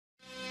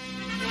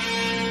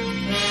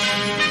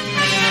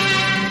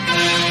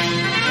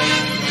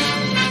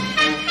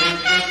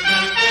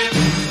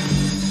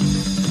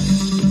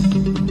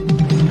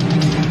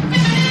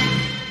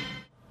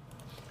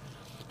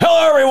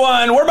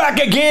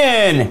back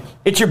again.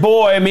 It's your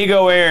boy,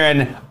 Amigo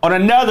Aaron, on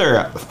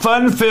another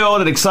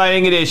fun-filled and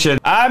exciting edition.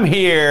 I'm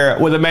here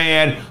with a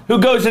man who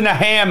goes into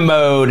ham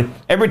mode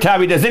every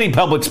time he does any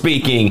public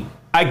speaking.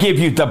 I give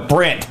you the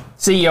Brent.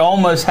 See, you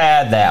almost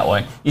had that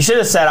one. You should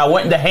have said I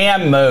went into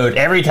ham mode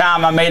every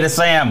time I made a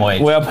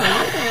sandwich. Well,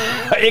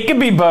 it could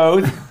be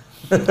both.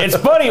 It's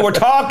funny, we're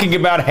talking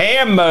about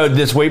ham mode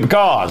this week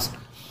because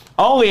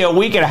only a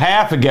week and a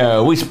half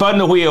ago, we spun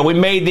the wheel. We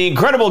made the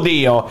incredible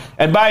deal.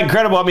 And by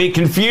incredible, I mean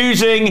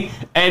confusing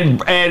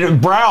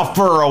and brow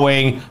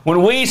furrowing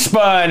when we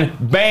spun,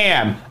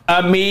 bam,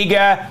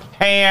 Amiga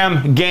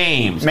ham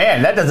games.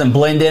 Man, that doesn't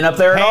blend in up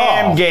there at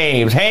all.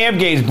 Ham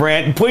games,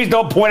 Brent. Please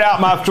don't point out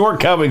my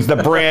shortcomings to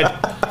Brent.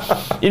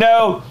 You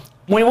know,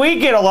 when we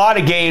get a lot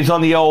of games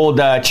on the old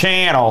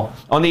channel,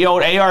 on the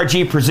old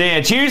ARG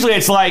Presents, usually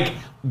it's like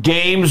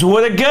games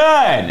with a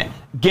gun.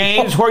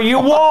 Games where you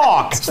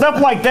walk,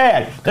 stuff like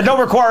that don't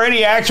require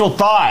any actual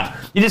thought.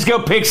 You just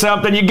go pick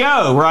something, you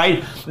go,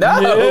 right?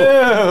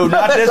 No,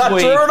 not that's this not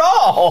week. true at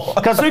all.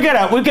 Because we've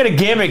got a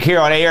gimmick here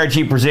on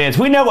ARG Presents.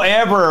 We never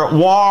ever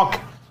walk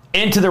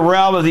into the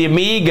realm of the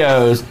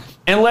Amigos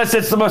unless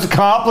it's the most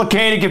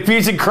complicated,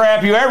 confusing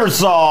crap you ever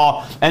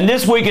saw. And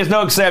this week is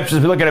no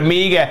exception. We look at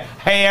Amiga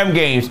ham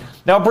games.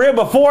 Now, Brent,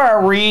 before I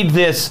read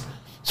this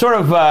sort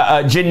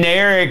of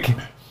generic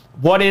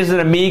what is an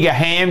Amiga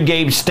ham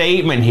game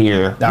statement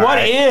here?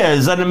 What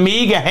is an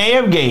Amiga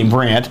ham game,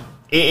 Brent?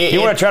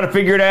 You want to try to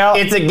figure it out?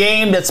 It's a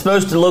game that's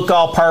supposed to look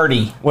all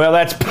purty. Well,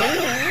 that's...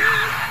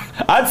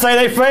 I'd say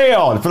they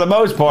failed for the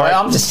most part.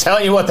 Well, I'm just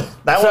telling you what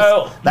that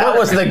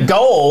was the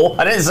goal.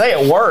 I didn't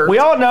say it worked. We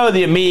all know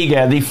the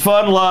Amiga, the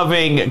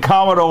fun-loving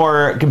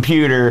Commodore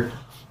computer,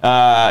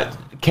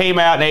 came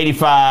out in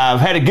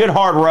 '85, had a good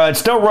hard run,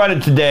 still running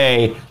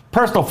today.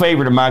 Personal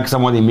favorite of mine because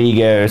I'm one of the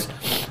Amigos.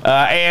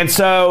 And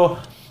so...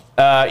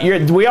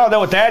 we all know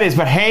what that is,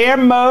 but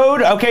ham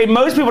mode, okay,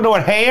 most people know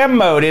what ham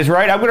mode is,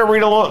 right? I'm going to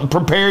read a little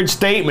prepared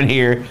statement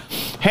here.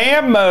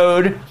 Ham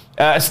mode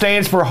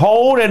stands for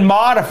hold and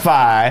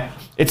modify.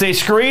 It's a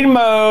screen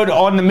mode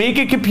on the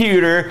Amiga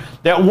computer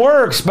that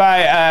works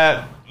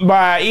by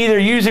either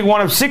using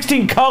one of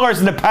 16 colors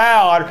in the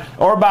palette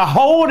or by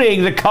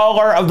holding the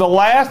color of the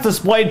last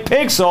displayed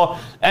pixel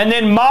and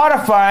then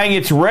modifying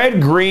its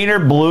red, green, or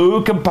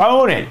blue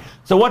component.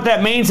 So what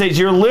that means is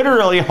you're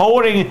literally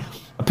holding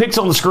a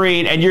pixel on the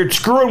screen and you're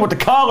screwing with the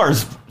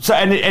colors, so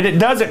and it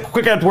does it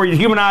quick enough where your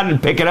human eye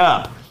didn't pick it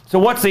up. So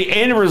what's the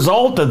end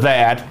result of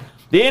that?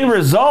 The end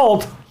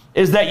result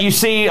is that you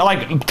see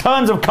like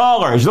tons of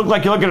colors. You look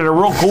like you're looking at a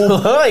real cool...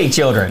 Hey,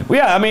 children.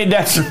 Yeah, I mean,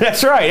 that's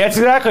right. That's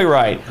exactly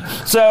right.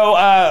 So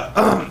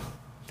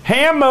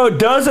ham mode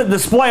doesn't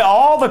display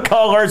all the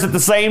colors at the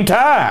same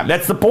time.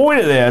 That's the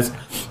point of this.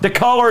 The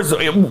colors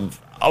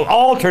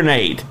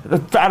alternate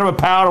out of a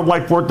palette of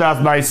like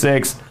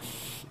 4096.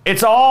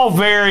 It's all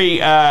very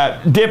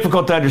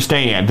difficult to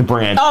understand,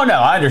 Brent. Oh, no,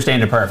 I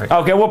understand it perfect.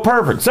 Okay, well,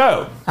 perfect.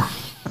 So,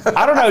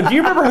 I don't know. Do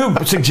you remember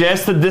who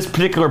suggested this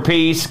particular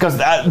piece? Because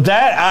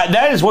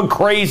that is one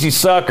crazy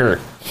sucker.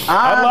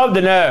 I'd love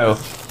to know.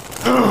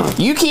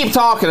 You keep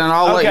talking and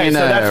I'll let you know.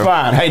 Okay, so that's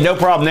fine. Hey, no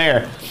problem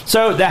there.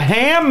 So, the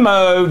ham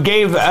mode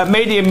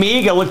made the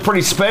Amiga look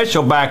pretty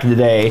special back in the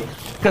day.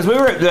 Because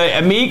the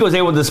Amiga was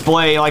able to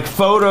display like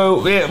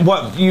what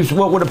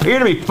would appear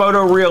to be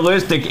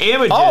photorealistic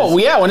images. Oh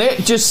yeah, when it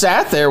just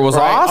sat there was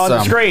awesome on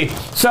the screen.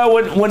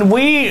 So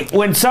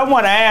when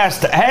someone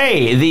asked,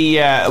 "Hey,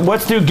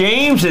 let's do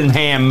games in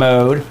ham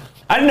mode,"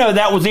 I didn't know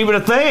that was even a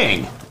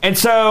thing, and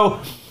so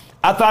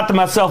I thought to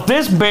myself,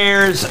 "This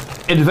bears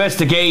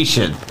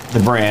investigation." The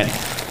Brent.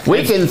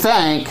 We can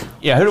thank.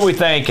 Yeah, who are we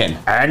thanking?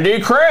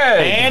 Andy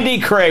Craig. Andy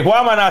Craig.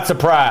 Why am I not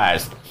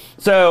surprised?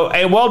 So,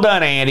 hey, well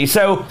done, Andy.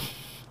 So.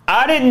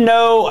 I didn't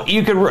know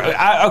you could...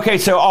 okay,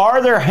 so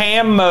are there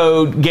ham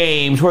mode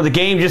games where the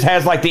game just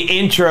has like the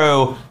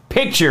intro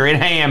picture in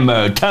ham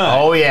mode? Tons.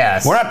 Oh,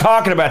 yes. We're not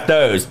talking about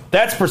those.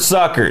 That's for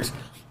suckers.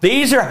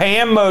 These are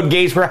ham mode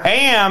games where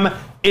ham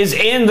is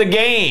in the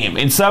game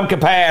in some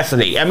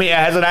capacity. I mean, it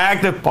has an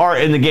active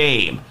part in the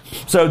game.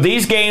 So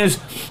these games,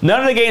 none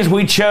of the games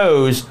we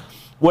chose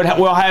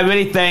will have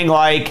anything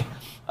like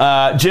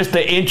just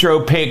the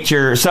intro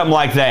picture, something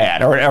like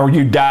that, or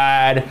you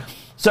died.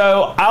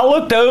 So I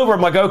looked over, I'm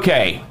like,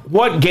 okay,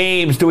 what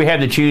games do we have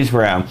to choose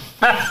from?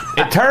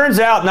 It turns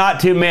out not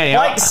too many.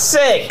 Like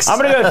 6. I'm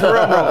going to go through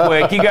them real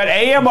quick. You got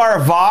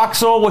AMR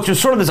Voxel, which was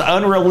sort of this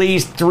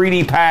unreleased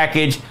 3D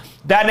package.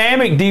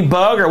 Dynamic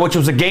Debugger, which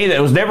was a game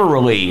that was never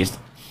released.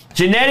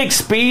 Genetic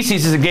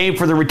Species is a game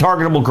for the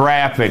retargetable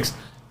graphics.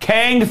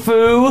 Kang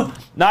Fu,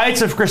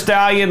 Knights of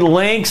Crystallian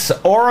Lynx,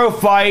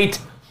 OLOFight,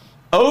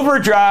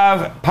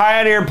 Overdrive,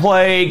 Pioneer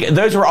Plague.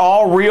 Those were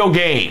all real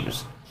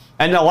games.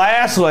 And the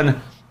last one,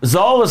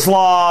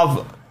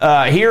 Zoloslav,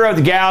 Hero of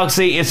the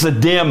Galaxy, it's a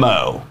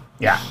demo.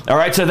 Yeah. All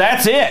right, so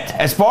that's it,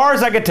 as far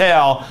as I could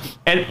tell.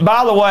 And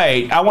by the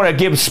way, I want to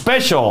give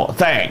special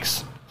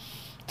thanks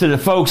to the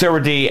folks over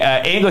at the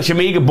English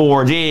Amiga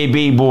boards,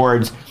 EAB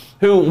boards,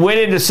 who went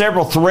into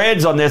several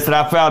threads on this that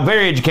I found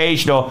very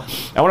educational.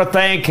 I want to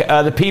thank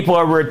the people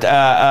over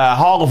at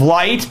Hall of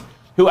Light,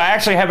 who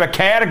actually have a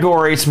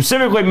category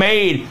specifically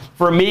made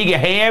for Amiga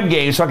ham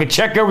games, so I could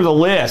check over the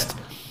list.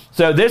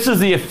 So this is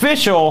the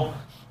official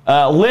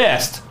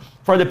list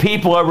for the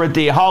people over at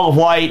the Hall of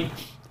Light.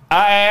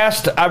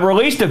 I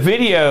released a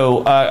video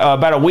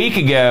about a week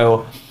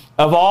ago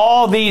of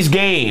all these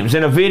games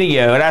in a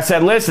video, and I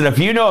said, listen, if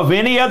you know of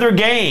any other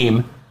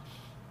game,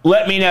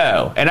 let me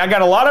know. And I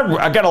got a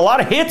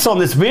lot of hits on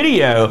this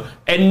video,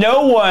 and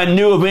no one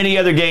knew of any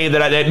other game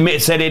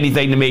that said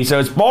anything to me. So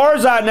as far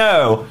as I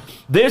know,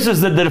 this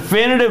is the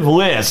definitive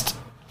list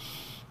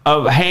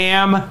of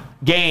ham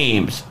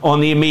games on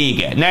the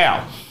Amiga.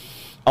 Now,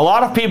 a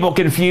lot of people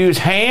confuse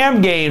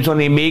ham games on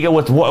the Amiga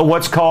with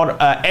what's called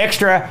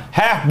extra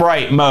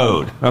half-bright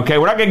mode. Okay,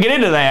 we're not going to get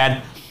into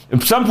that.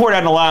 At some point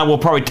down the line, we'll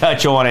probably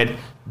touch on it.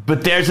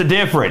 But there's a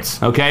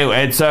difference, okay?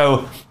 And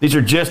so these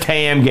are just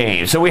ham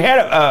games. So we had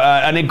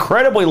an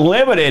incredibly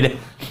limited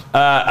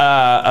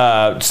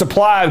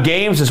supply of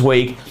games this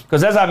week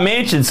because, as I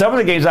mentioned, some of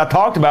the games I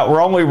talked about were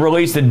only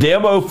released in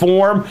demo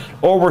form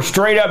or were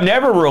straight up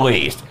never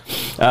released.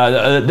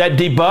 That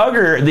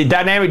debugger, the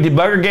dynamic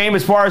debugger game,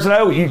 as far as I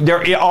know,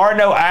 there are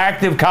no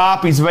active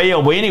copies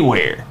available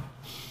anywhere.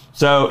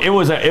 So it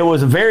was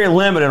a very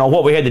limited on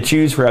what we had to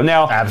choose from.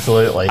 Now,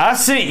 absolutely, I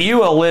sent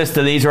you a list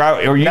of these,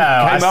 or you came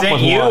up with one. I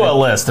sent you a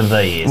list of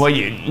these. Well,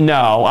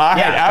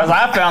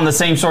 I found the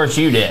same source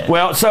you did.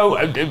 Well,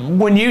 so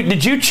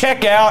did you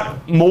check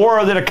out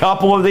more than a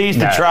couple of these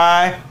to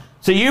try?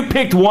 So you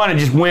picked one and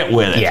just went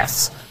with it.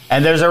 Yes,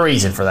 and there's a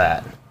reason for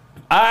that.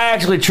 I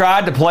actually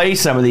tried to play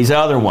some of these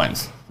other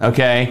ones.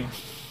 Okay,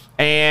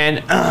 and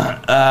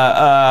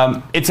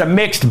it's a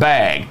mixed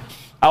bag.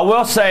 I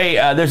will say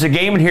there's a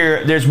game in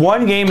here. There's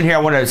one game in here I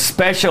want to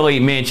especially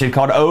mention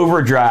called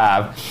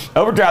Overdrive.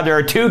 Overdrive. There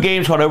are two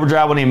games called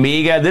Overdrive on the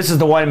Amiga. This is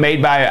the one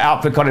made by an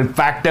outfit called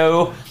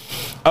Infacto.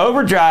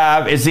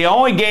 Overdrive is the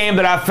only game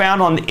that I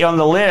found on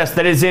the list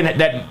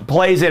that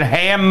plays in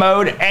ham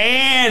mode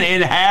and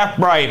in half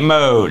bright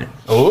mode.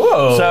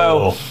 Ooh.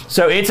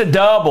 So it's a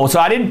double. So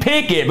I didn't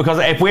pick it because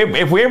if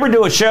we ever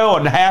do a show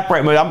on the half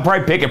bright mode, I'm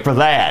probably pick it for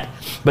that.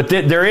 But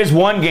there is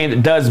one game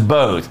that does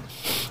both.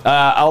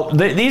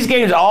 These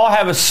games all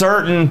have a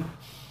certain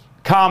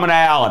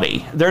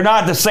commonality. They're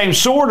not the same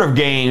sort of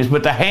games,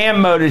 but the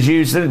ham mode is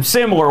used in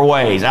similar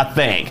ways, I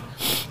think.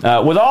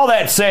 With all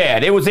that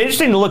said, it was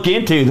interesting to look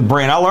into the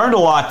Brent. I learned a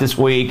lot this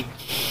week,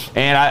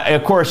 and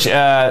of course,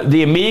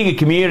 the Amiga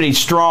community is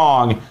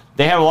strong.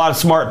 They have a lot of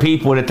smart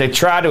people in it. They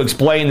tried to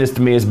explain this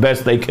to me as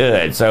best they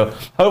could. So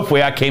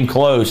hopefully I came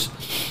close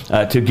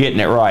to getting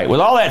it right. With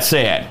all that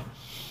said,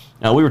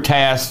 we were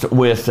tasked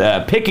with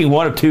picking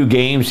one of two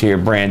games here,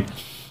 Brent.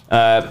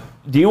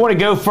 Do you want to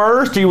go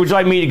first, or would you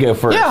like me to go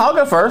first? Yeah, I'll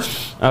go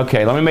first.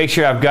 Okay, let me make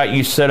sure I've got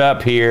you set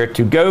up here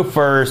to go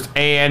first,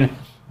 and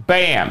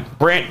bam,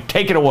 Brent,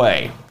 take it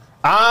away.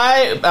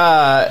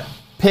 I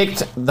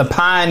picked the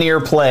Pioneer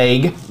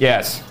Plague.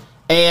 Yes.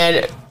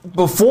 And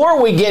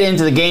before we get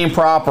into the game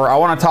proper, I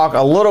want to talk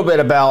a little bit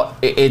about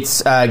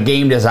its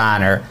game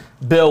designer,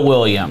 Bill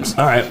Williams.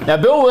 All right. Now,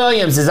 Bill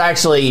Williams is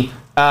actually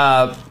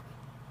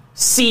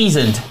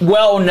seasoned,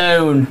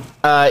 well-known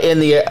in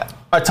the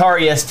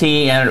Atari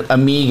ST and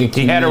Amiga communities.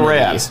 He had a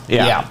rep.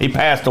 Yeah. He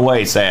passed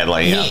away,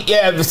 sadly.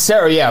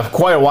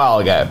 Quite a while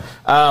ago.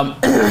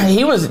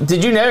 He was.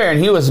 Did you know, Aaron?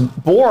 He was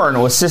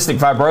born with cystic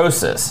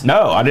fibrosis.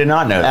 No, I did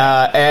not know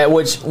that.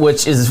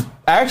 Which is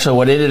actually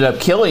what ended up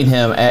killing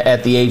him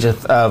at the age of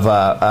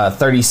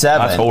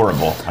 37. That's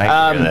horrible.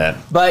 I hate to hear that.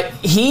 But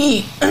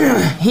he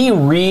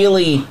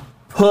really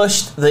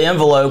pushed the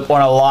envelope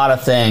on a lot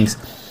of things.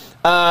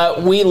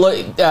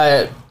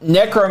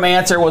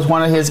 Necromancer was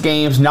one of his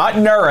games, not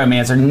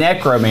Neuromancer,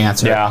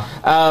 Necromancer.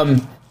 Yeah.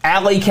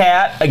 Alley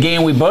Cat, a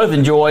game we both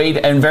enjoyed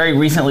and very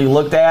recently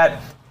looked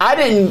at. I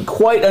didn't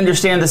quite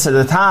understand this at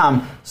the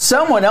time.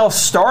 Someone else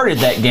started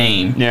that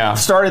game. Yeah.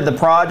 Started the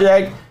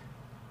project,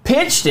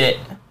 pitched it,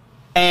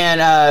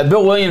 and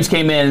Bill Williams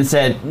came in and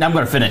said, I'm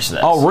going to finish this.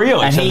 Oh,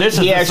 really? And so this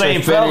is the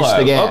same fellow.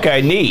 The game.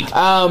 Okay, neat.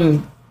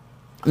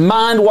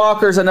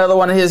 Mindwalker's another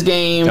one of his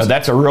games. Oh,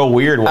 that's a real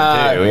weird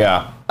one, too,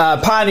 yeah.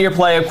 Pioneer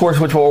Play, of course,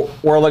 which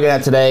we're looking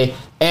at today,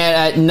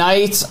 and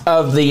Knights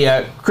of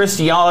the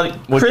Christialon,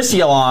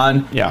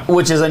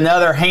 which is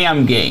another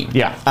ham game.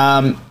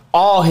 Yeah.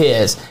 All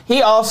his.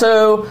 He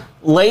also,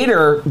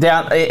 later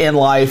down in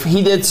life,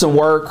 he did some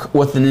work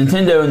with the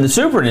Nintendo and the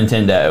Super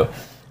Nintendo,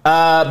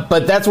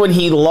 but that's when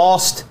he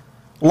lost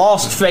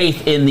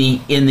faith in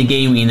the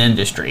gaming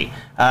industry.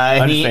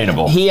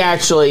 Understandable. He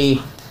actually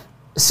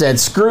said,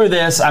 screw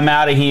this, I'm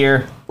out of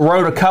here.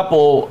 Wrote a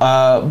couple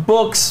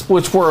books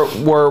which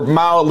were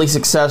mildly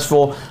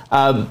successful,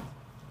 and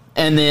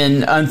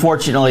then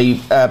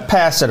unfortunately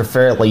passed at a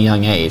fairly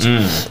young age.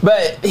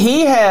 But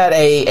he had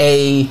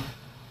a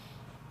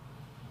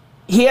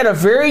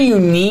very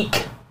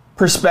unique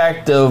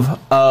perspective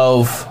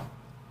of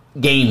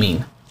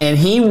gaming, and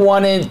he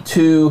wanted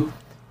to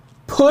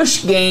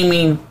push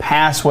gaming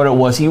past what it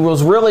was. He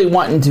was really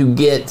wanting to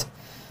get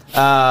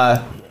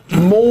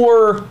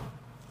more.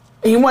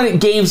 He wanted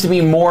games to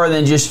be more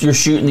than just you're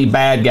shooting the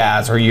bad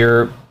guys or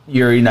you're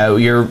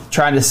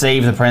trying to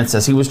save the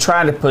princess. He was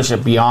trying to push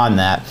it beyond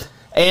that.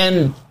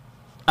 And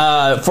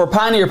for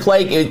Pioneer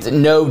Plague, it's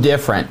no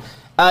different.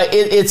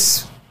 Pioneer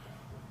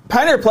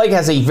Plague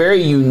has a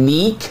very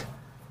unique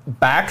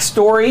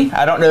backstory.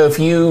 I don't know if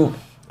you.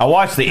 I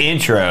watched the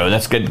intro.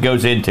 That's good.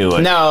 Goes into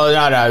it. No.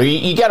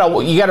 You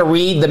gotta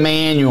read the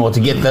manual to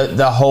get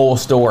the whole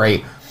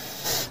story.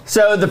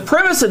 So the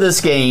premise of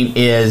this game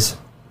is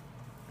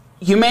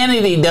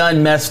humanity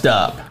done messed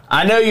up.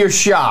 I know you're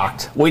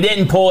shocked. We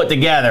didn't pull it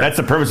together. That's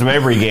the premise of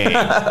every game.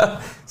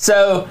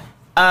 So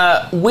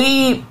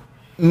we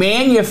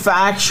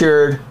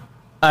manufactured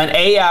an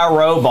AI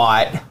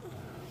robot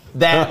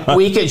that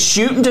we could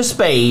shoot into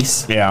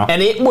space,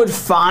 and it would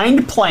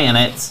find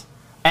planets,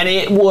 and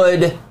it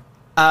would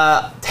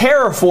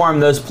terraform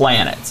those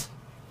planets,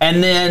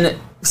 and then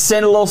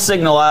send a little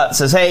signal out that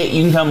says, hey,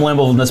 you can come live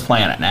on this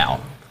planet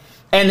now.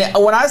 And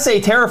when I say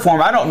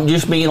terraform, I don't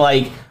just mean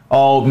like,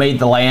 oh, made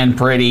the land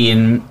pretty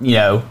and,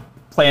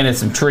 planted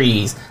some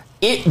trees.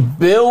 It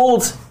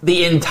builds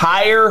the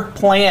entire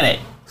planet.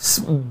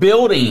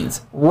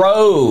 Buildings,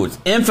 roads,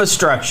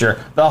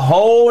 infrastructure, the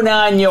whole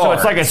 9 yards. So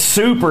it's like a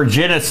super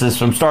Genesis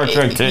from Star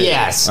Trek 2.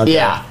 Yes, okay.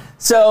 Yeah.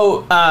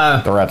 So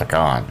they're at the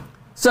con.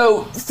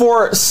 So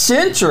for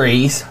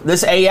centuries,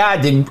 this AI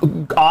did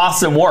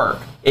awesome work.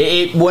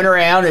 It went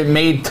around and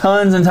made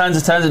tons and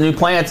tons of new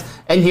planets,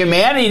 and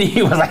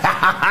humanity was like,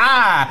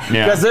 ha,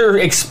 because they're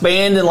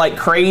expanding like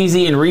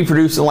crazy and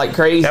reproducing like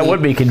crazy. That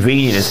would be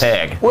convenient as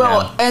heck.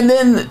 Well, and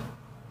then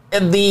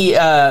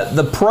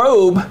the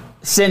probe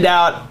send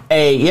out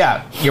a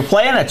your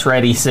planet's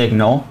ready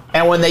signal,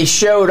 and when they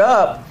showed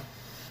up,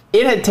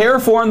 it had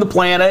terraformed the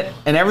planet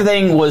and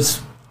everything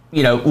was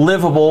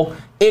livable,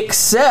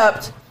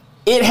 except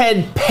it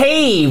had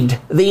paved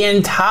the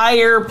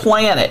entire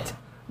planet.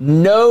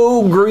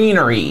 No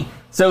greenery.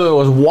 So it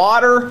was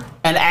water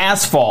and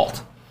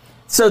asphalt.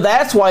 So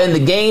that's why in the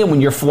game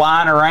when you're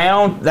flying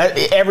around, that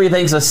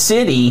everything's a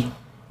city,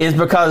 is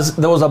because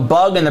there was a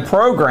bug in the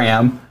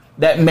program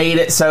that made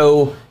it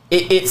so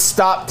it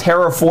stopped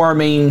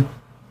terraforming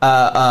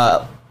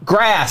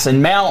grass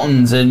and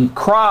mountains and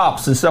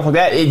crops and stuff like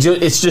that.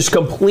 It's just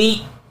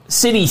complete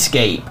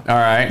cityscape. All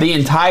right. The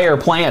entire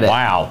planet.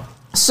 Wow.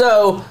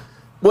 So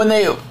when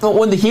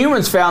the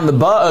humans found the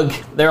bug,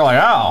 they're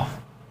like, oh,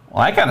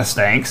 well, that kind of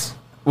stinks.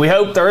 We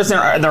hope there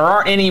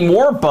aren't any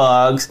more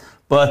bugs,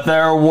 but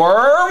there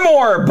were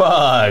more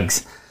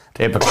bugs.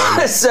 Typical.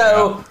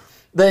 So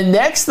the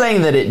next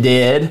thing that it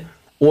did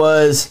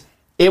was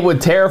it would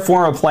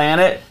terraform a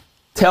planet,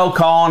 tell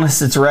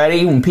colonists it's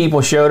ready. When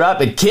people showed up,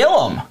 it'd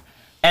kill them.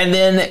 And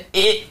then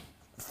it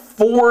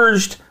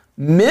forged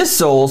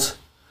missiles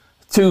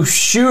to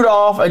shoot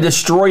off and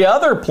destroy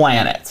other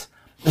planets.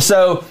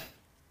 So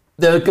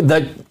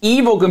the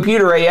evil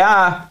computer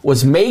AI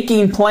was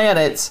making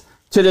planets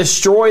to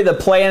destroy the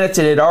planets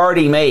it had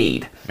already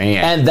made.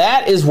 Man. And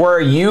that is where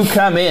you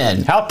come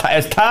in.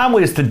 As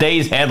timely as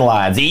today's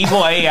headlines,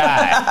 evil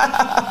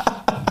AI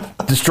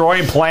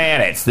destroying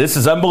planets. This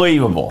is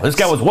unbelievable. This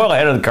guy was well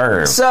ahead of the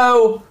curve.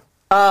 So,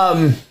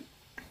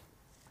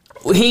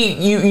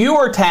 you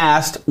were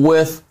tasked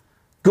with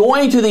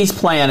going to these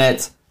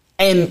planets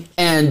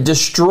and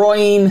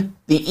destroying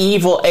the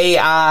evil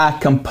AI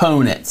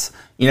components.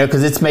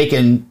 Because it's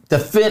making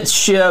defense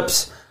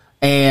ships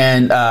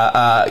and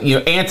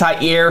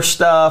anti-air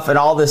stuff and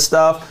all this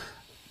stuff.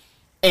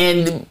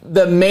 And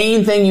the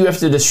main thing you have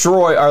to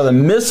destroy are the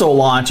missile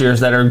launchers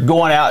that are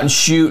going out and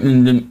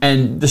shooting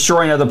and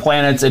destroying other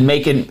planets and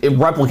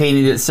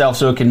replicating itself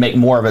so it can make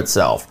more of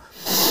itself.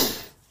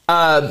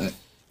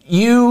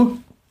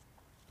 You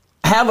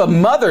have a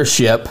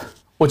mothership,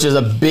 which is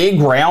a big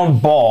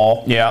round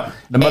ball. Yeah,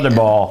 the mother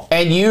ball.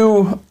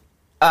 And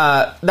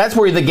that's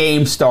where the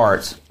game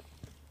starts.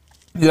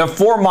 You have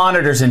 4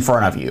 monitors in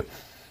front of you.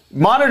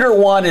 Monitor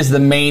 1 is the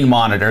main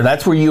monitor.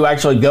 That's where you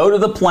actually go to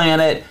the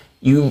planet.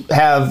 You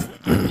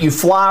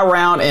fly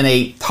around in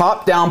a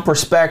top-down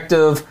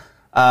perspective,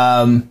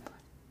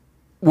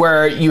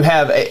 where you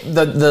have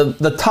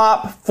the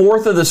top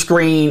fourth of the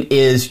screen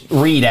is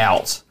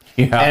readouts,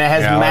 and it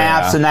has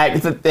maps and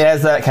that it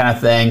has that kind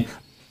of thing.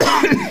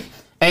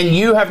 And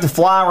you have to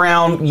fly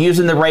around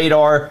using the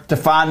radar to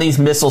find these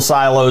missile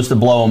silos to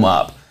blow them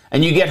up,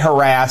 and you get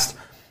harassed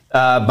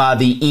by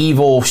the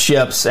evil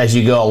ships as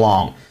you go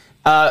along.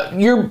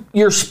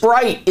 Your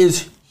sprite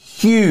is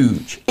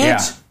huge.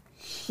 It's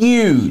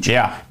huge.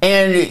 Yeah.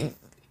 And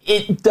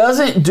it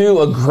doesn't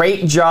do a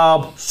great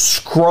job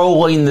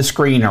scrolling the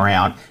screen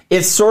around.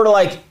 It's sort of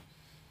like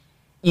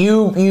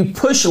you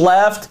push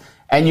left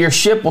and your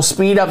ship will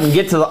speed up and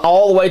get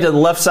all the way to the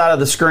left side of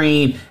the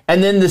screen,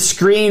 and then the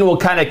screen will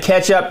kind of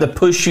catch up to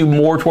push you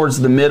more towards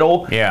the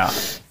middle. Yeah.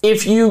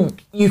 If you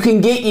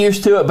can get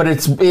used to it, but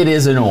it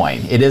is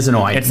annoying. It is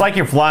annoying. It's like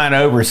you're flying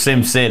over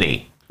Sim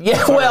City.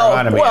 Yeah,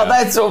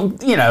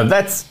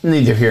 that's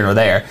neither here nor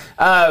there.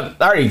 I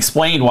already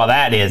explained why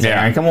that is,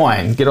 Aaron. Come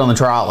on, get on the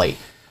trolley.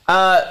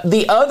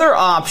 The other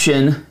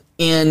option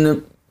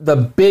in the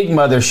big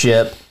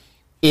mothership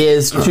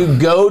is to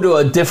go to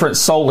a different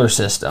solar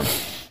system.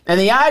 And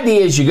the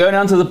idea is you go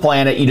down to the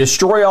planet, you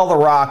destroy all the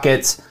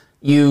rockets,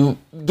 you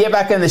get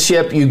back in the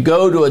ship, you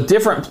go to a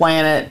different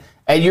planet,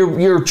 and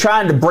you're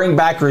trying to bring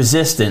back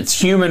resistance,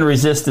 human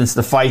resistance,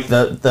 to fight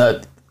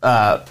the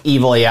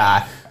evil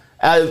AI.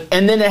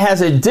 And then it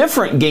has a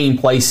different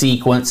gameplay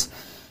sequence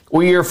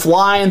where you're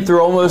flying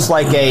through almost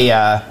like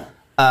a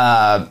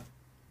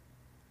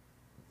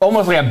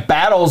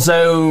battle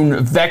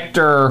zone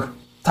vector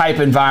type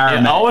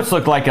environment. It almost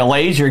looked like a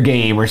laser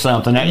game or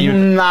something.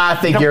 I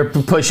think you're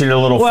pushing it a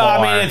little far.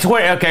 Well, I mean, it's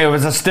weird. Okay, it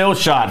was a still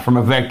shot from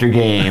a vector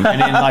game,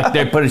 and then like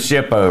they put a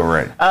ship over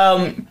it.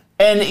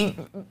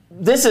 And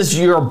this is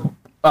your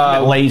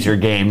laser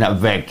game, not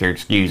vector.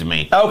 Excuse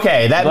me.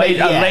 Okay, that made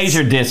a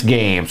laser disc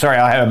game. Sorry,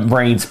 I had a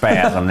brain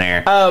spasm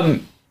there.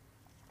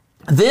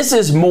 This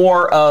is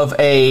more of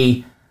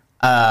a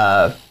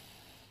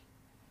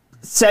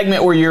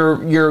segment where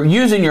you're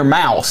using your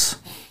mouse,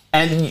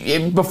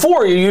 and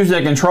before you're using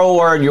a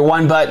controller and you're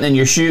one button and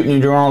you're shooting,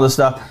 you're doing all this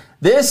stuff.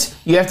 This,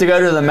 you have to go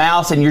to the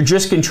mouse and you're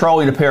just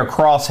controlling a pair of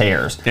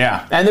crosshairs.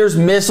 Yeah. And there's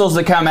missiles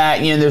that come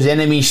at you, and there's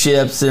enemy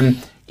ships,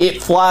 and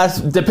it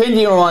flies,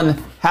 depending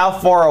on how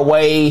far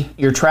away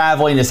you're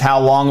traveling is how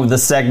long the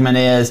segment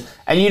is,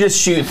 and you just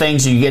shoot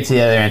things and you get to the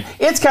other end.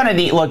 It's kind of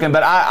neat looking,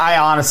 but I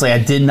honestly, I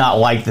did not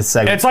like the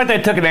segment. It's like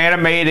they took an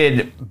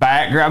animated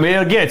background. I mean,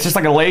 again, it's just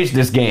like a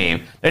Laserdisc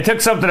game. They took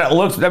something that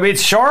looks, I mean,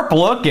 it's sharp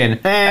looking,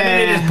 and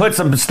then they just put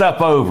some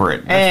stuff over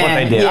it. That's what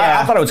they did.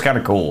 Yeah. I thought it was kind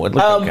of cool. It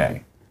looked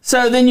okay.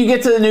 So then you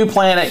get to the new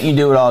planet and you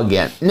do it all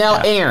again.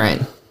 Now,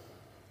 Aaron,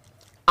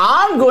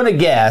 I'm going to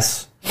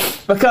guess,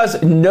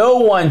 because no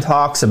one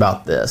talks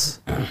about this,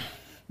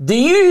 do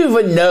you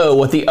even know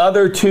what the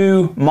other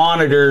two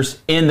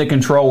monitors in the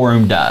control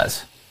room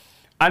does?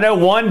 I know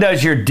one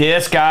does your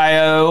disk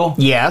I/O.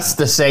 Yes,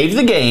 to save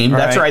the game.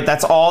 That's right.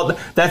 That's all.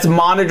 That's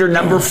monitor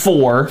number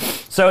 4.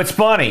 So it's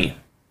funny.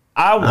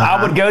 I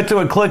would go through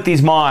and click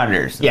these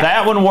monitors. Yeah.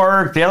 That one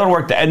worked, the other one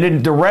worked, and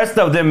then the rest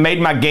of them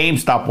made my game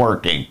stop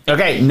working.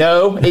 Okay,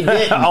 no, it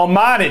didn't. On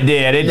mine it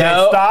did. It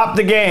just stopped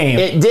the game.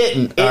 It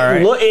didn't.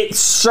 It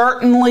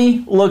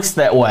certainly looks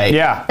that way.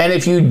 Yeah. And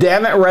if you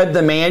haven't read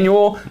the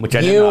manual, which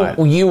I did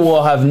not, you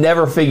will have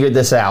never figured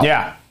this out.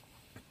 Yeah.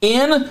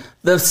 In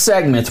the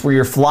segments where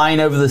you're flying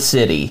over the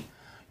city,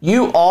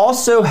 you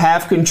also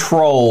have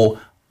control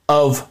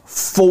of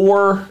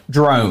 4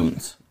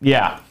 drones.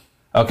 Yeah.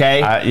 Okay?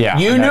 Yeah.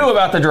 You knew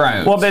about the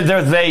drones. Well,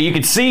 you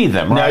could see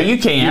them, right? No, you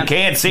can't. You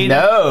can't see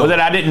them? No. Well, then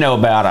I didn't know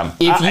about them.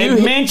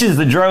 It mentions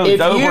the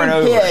drones over and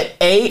over. If you hit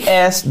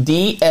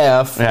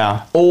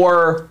ASDF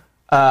or...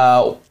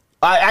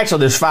 actually,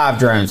 there's 5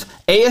 drones.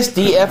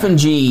 ASDF and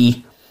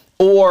G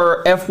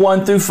or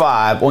F1 through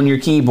 5 on your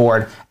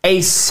keyboard,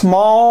 a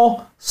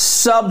small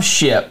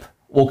subship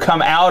will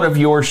come out of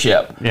your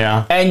ship.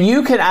 Yeah. And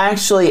you can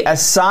actually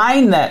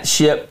assign that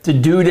ship to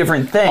do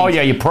different things. Oh,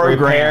 yeah, you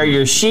program. Repair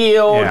your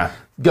shield,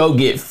 go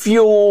get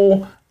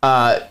fuel,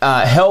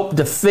 help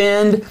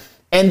defend.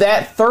 And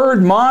that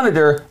third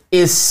monitor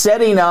is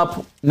setting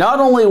up not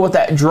only what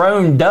that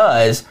drone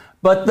does,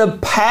 but the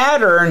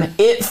pattern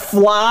it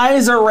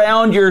flies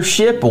around your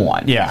ship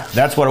on. Yeah,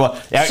 that's what it was.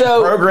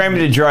 So, programming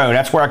the drone,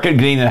 that's where I couldn't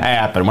get anything to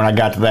happen when I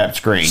got to that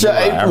screen. So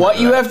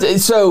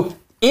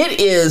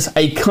it is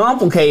a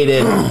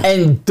complicated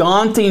and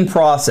daunting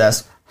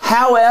process.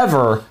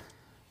 However,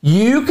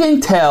 you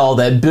can tell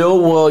that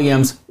Bill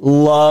Williams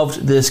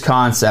loved this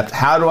concept.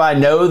 How do I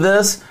know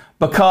this?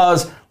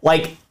 Because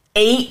like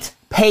 8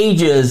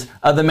 pages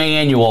of the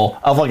manual,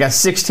 of like a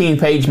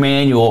 16-page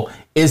manual,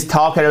 is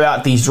talking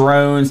about these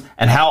drones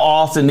and how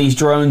awesome these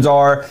drones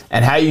are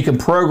and how you can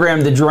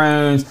program the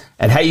drones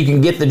and how you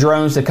can get the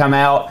drones to come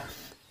out.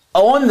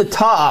 On the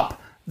top,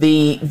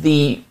 the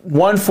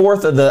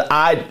 1/4 of the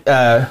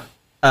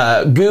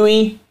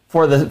GUI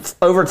for the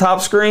over top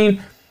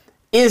screen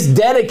is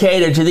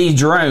dedicated to these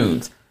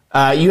drones.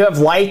 You have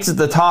lights at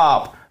the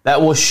top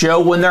that will show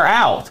when they're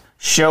out,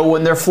 show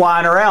when they're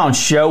flying around,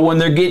 show when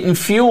they're getting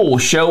fuel,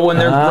 show when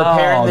they're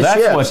repairing the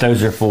ships. That's what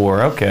those are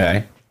for.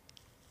 Okay.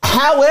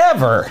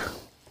 However,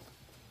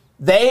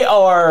 they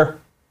are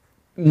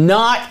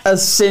not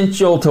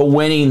essential to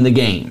winning the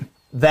game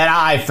that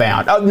I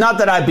found. Not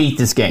that I beat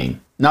this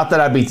game.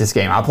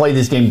 I played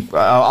this game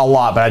a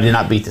lot, but I did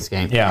not beat this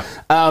game. Yeah.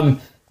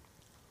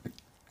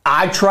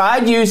 I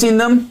tried using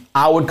them.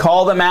 I would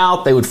call them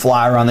out. They would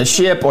fly around the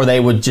ship, or they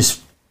would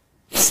just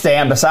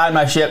stand beside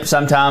my ship.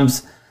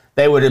 Sometimes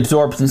they would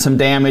absorb some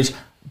damage,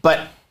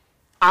 but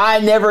I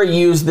never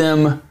used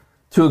them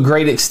to a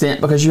great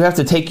extent because you have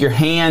to take your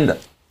hand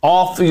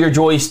off of your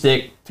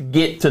joystick to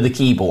get to the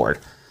keyboard.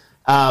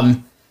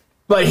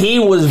 But he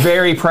was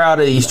very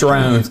proud of these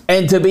drones,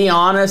 and to be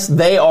honest,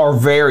 they are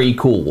very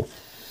cool.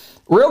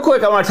 Real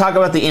quick, I want to talk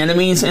about the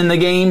enemies in the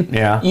game.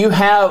 Yeah. You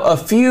have a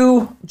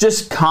few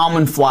just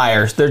common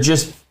flyers. They're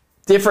just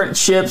different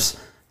ships,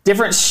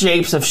 different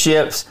shapes of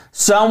ships.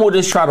 Some will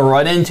just try to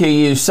run into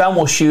you. Some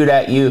will shoot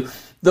at you.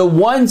 The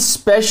one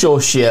special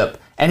ship,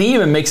 and he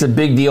even makes a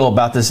big deal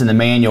about this in the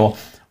manual,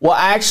 will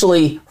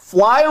actually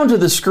fly onto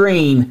the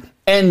screen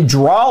and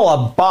draw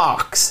a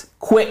box,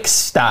 quick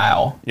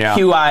style,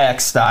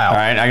 QIX style. All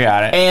right, I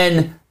got it.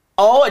 And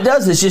all it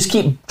does is just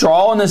keep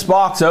drawing this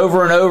box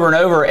over and over and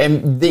over,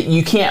 and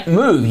you can't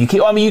move. You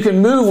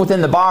can move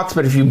within the box,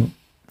 but if you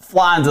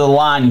fly into the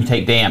line, you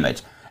take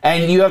damage,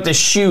 and you have to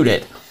shoot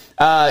it.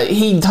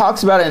 He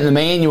talks about it in the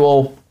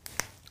manual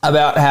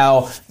about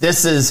how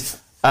this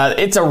is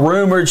it's a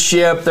rumored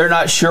ship. They're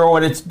not sure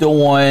what it's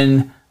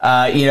doing.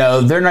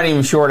 They're not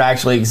even sure it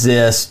actually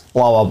exists.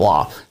 Blah blah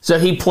blah. So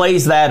he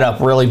plays that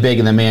up really big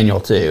in the manual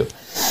too.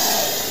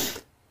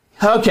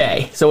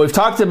 Okay, so we've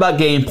talked about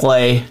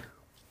gameplay.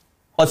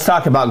 Let's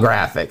talk about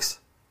graphics.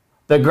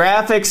 The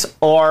graphics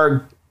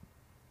are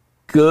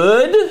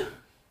good.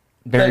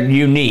 They're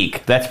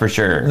unique, that's for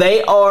sure.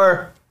 They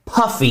are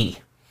puffy.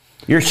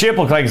 Your ship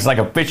looks like it's like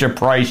a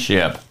Fisher-Price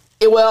ship.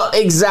 Well,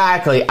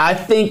 exactly. I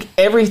think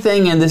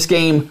everything in this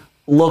game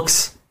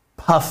looks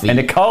puffy. And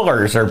the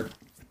colors are...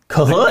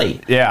 Cool.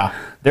 Yeah.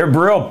 They're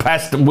real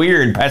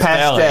weird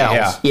pastels.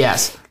 Yeah.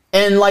 Yes.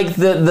 And like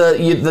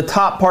the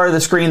top part of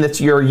the screen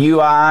that's your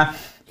UI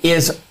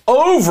is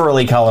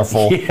overly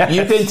colorful. Yes.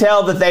 You can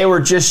tell that they were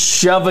just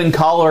shoving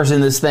colors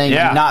in this thing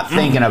and not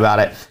thinking about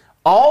it.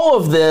 All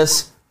of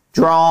this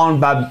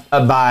drawn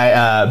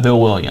by Bill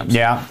Williams.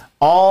 Yeah.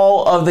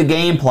 All of the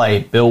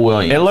gameplay, Bill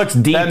Williams. It looks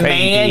deep. The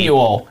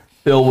manual,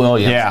 Bill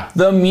Williams. Yeah.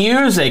 The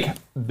music,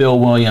 Bill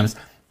Williams.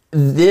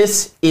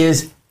 This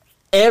is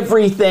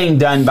everything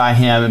done by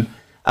him,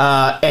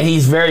 and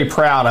he's very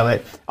proud of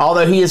it.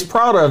 Although he is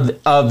proud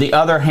of the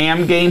other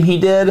Ham game he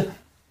did,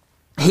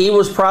 he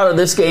was proud of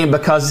this game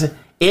because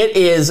it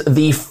is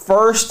the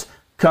first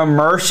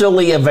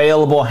commercially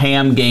available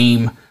Ham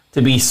game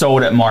to be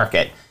sold at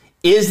market.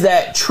 Is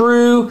that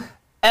true?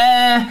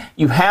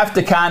 You have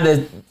to kind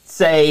of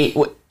say,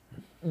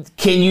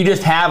 can you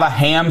just have a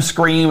Ham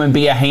scream and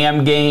be a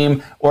Ham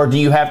game, or do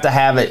you have to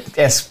have it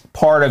as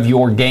part of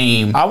your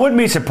game? I wouldn't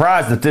be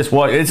surprised if this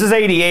is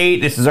 88,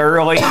 this is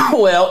early.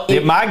 Well,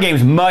 my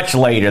game's much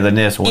later than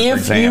this one, for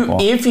example.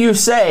 If you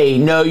say,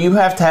 no, you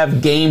have to have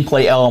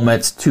gameplay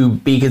elements to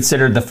be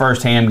considered the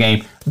first Ham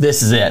game,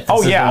 this is it.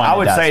 I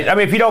would say,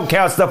 if you don't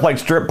count stuff like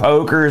strip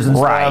pokers and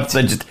stuff,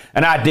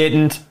 and I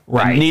didn't,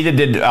 and neither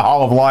did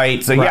Hall of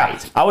Light, so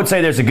I would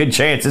say there's a good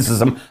chance this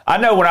is I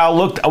know when I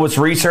was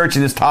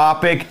researching this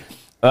topic,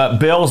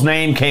 Bill's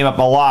name came up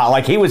a lot.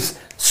 Like, he was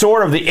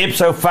sort of the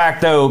ipso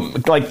facto,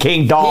 like,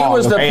 King Dog. He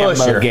was the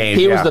pusher.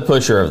 He was the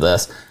pusher of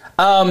this.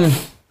 I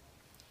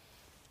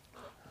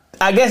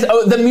guess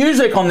the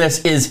music on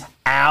this is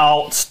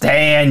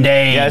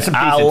outstanding. Yeah,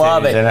 I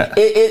love it.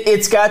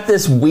 It's got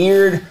this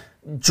weird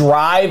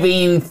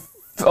driving,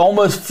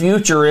 almost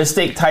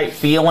futuristic type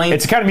feeling.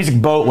 It's the kind of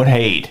music Boat would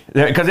hate,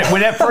 because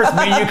when that first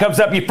menu comes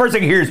up, the first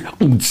thing you hear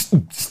is.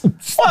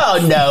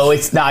 Well, no,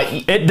 it's not.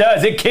 It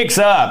does. It kicks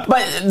up,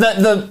 but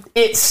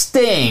it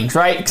stings,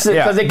 right?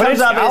 Because it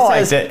comes up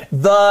and it says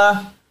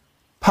the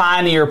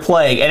Pioneer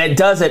Plague, and it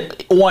does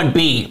it on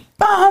beat.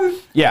 Bum.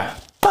 Yeah.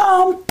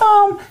 Bum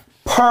bum.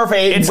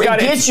 Perfect. It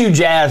gets you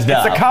jazzed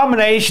up. It's a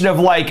combination of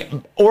like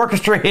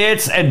orchestra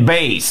hits and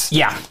bass.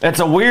 Yeah. It's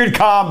a weird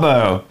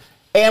combo.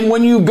 And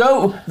when you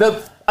go,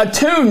 a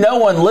tune no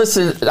one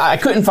listens, I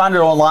couldn't find it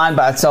online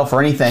by itself or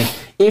anything.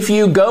 If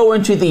you go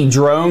into the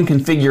drone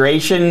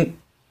configuration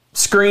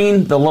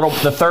screen,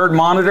 the third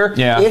monitor,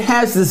 it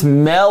has this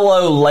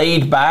mellow,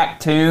 laid back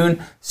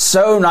tune.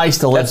 So nice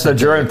to listen to. That's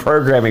the drone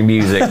programming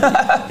music.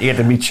 You get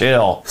to be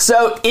chill.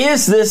 So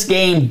is this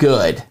game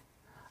good?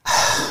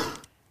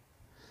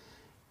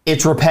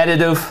 It's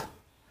repetitive.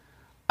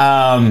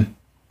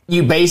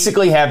 You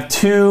basically have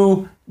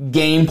two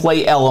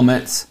gameplay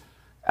elements.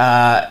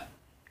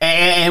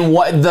 And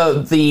what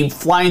the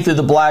flying through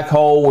the black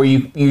hole where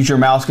you use your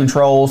mouse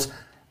controls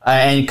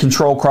and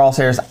control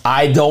crosshairs,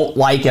 I don't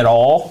like at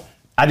all.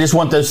 I just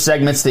want those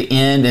segments to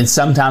end, and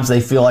sometimes they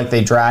feel like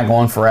they drag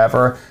on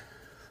forever.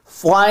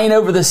 Flying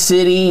over the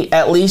city,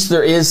 at least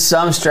there is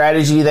some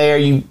strategy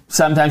there.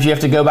 Sometimes you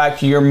have to go back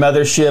to your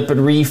mothership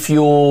and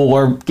refuel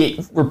or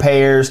get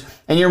repairs,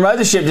 and your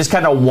mothership just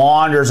kind of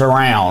wanders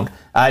around.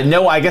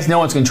 I guess no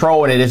one's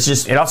controlling it. It's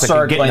just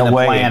circling the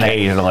planet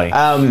occasionally.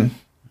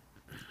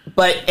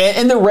 But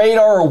the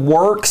radar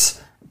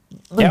works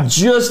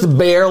just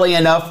barely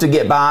enough to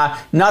get by.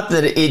 Not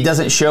that it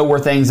doesn't show where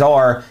things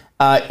are.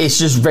 It's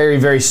just very,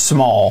 very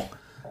small.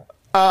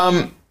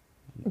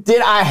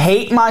 Did I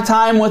hate my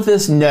time with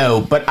this?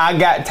 No, but I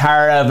got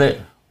tired of it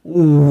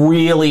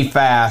really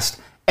fast.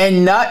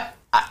 And I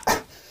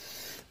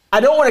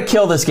don't want to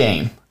kill this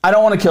game.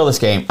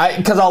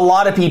 Because a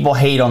lot of people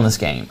hate on this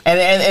game.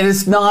 And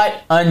it's not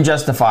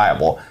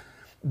unjustifiable.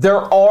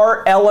 There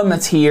are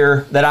elements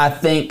here that I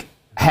think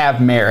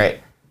have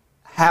merit.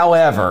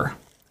 However,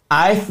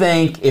 I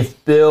think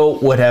if Bill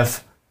would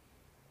have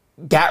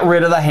got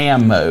rid of the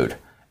ham mode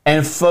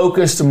and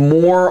focused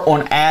more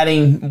on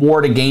adding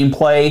more to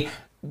gameplay,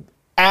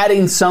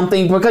 adding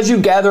something, because you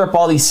gather up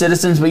all these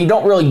citizens, but you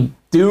don't really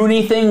do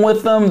anything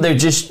with them. They're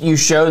just, you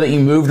show that you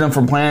moved them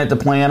from planet to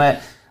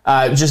planet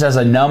just as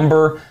a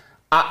number.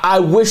 I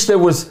wish there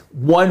was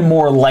one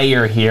more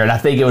layer here, and I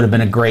think it would have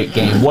been a great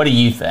game. What do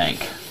you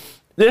think?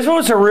 This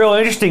was a real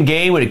interesting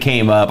game when it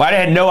came up. I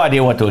had no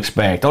idea what to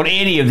expect on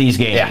any of these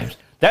games. Yeah.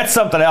 That's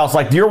something else.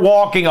 Like, you're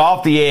walking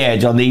off the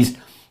edge on these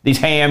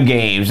ham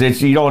games.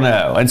 You don't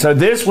know. And so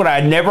this one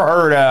I'd never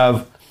heard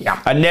of.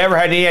 Yeah. I never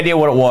had any idea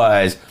what it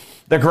was.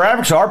 The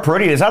graphics are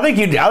pretty. I think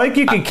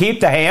you can keep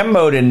the ham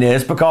mode in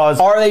this because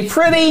Are they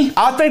pretty?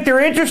 I think they're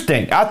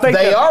interesting. I think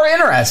They are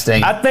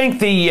interesting. I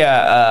think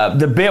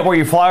the bit where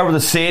you fly over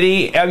the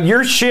city,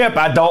 your ship,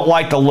 I don't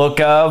like the look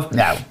of.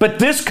 No. But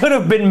this could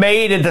have been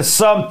made into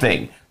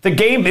something. The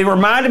game, it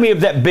reminded me of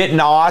that bit in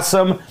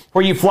Awesome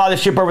where you fly the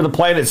ship over the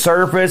planet's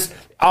surface.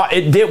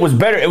 It was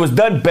better. It was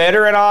done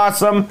better in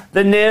Awesome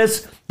than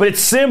this, but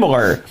it's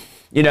similar.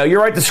 You know,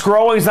 you're right, the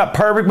scrolling is not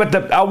perfect,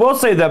 but I will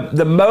say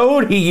the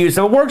mode he used,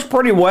 it works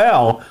pretty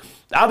well.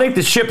 I think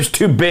the ship is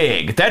too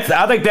big.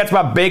 I think that's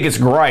my biggest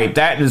gripe,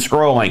 that and the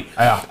scrolling.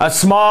 Yeah. A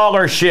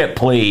smaller ship,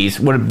 please,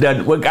 would have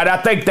done. And I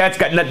think that's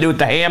got nothing to do with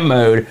the ham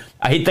mode.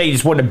 I think they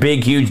just want a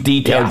big, huge,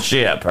 detailed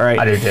ship. All right,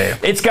 I do too.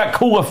 It's got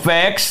cool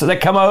effects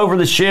that come over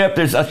the ship.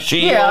 There's a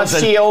shield,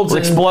 shields, and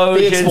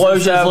explosions. the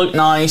explosions look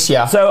nice.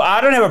 Yeah. So I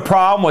don't have a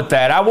problem with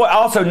that.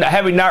 Also,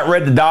 having not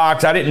read the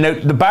docs, I didn't know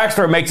the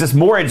backstory makes this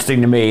more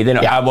interesting to me than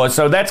I was.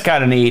 So that's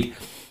kind of neat.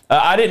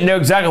 I didn't know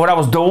exactly what I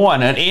was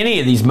doing in any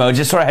of these modes.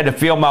 Just sort of had to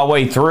feel my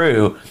way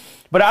through.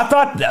 But I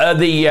thought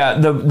the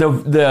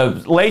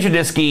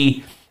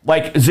Laserdisc-y,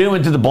 like zoom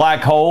into the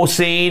black hole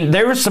scene,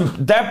 there was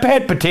that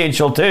had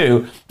potential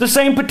too. The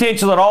same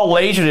potential that all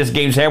Laserdisc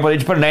games have, where they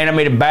just put an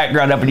animated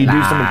background up and you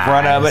do something in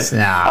front of it.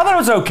 Nah. I thought it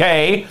was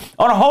okay.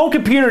 On a home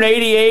computer in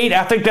 '88,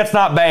 I think that's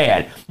not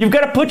bad. You've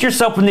got to put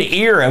yourself in the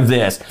era of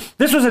this.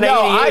 This was in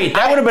 '88.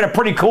 That would have been a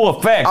pretty cool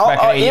effect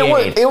back in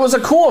 '88. It was a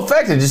cool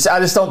effect. I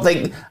just don't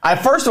think.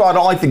 First of all, I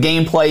don't like the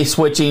gameplay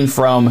switching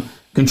from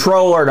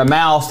controller to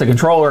mouse to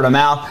controller to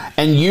mouse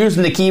and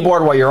using the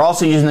keyboard while you're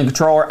also using the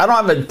controller. I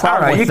don't have a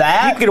problem with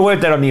that. You could have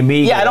whipped that on the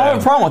Amiga. Yeah, I don't have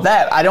a problem with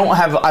that. I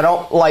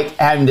don't like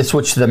having to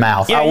switch to the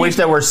mouse. I wish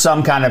there was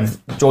some kind of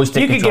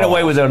joystick. You could get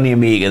away with it on the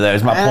Amiga, though,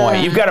 is my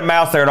point. You've got a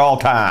mouse there at all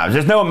times.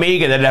 There's no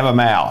Amiga that doesn't have a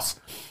mouse.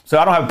 So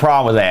I don't have a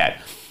problem with that.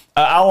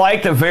 I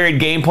like the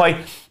varied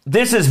gameplay.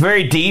 This is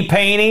very deep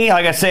painting,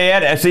 like I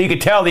said, so you can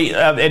tell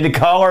the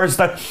colors.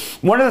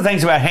 One of the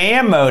things about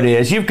ham mode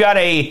is you've got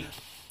to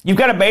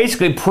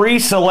basically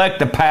pre-select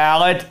the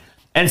palette,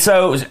 and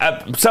so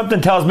something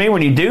tells me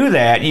when you do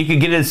that, you can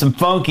get in some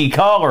funky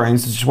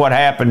colorings, which is what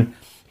happened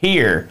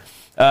here.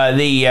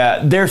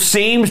 There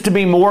seems to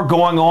be more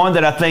going on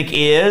than I think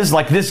is.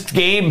 Like, this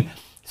game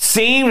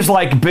seems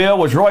like Bill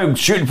was really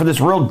shooting for this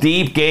real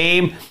deep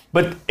game,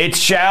 but it's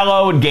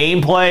shallow in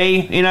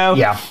gameplay, you know?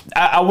 Yeah.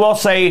 I will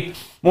say,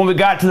 when we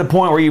got to the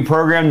point where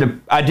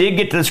I did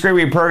get to the screen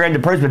where you programmed the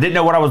person, but didn't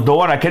know what I was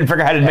doing. I couldn't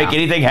figure out how to make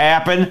anything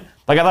happen.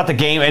 Like, I thought the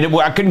game, and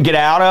I couldn't get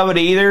out of it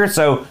either,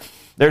 so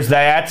there's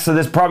that. So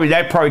that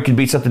probably could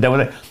be something done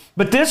with it.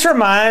 But this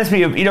reminds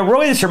me of,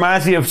 this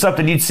reminds me of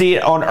something you'd see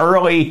on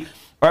early,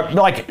 or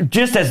like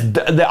just as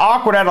the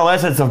awkward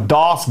adolescence of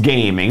DOS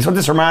gaming. So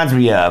this reminds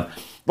me of.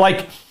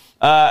 Like,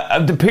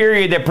 the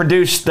period that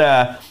produced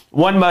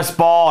One Must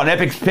Ball and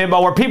Epic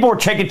Pinball, where people were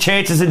taking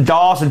chances in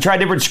DOS and trying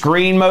different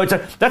screen modes.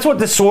 That's what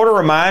this sort of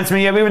reminds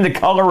me of. Even the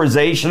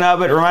colorization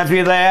of it reminds me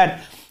of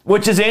that.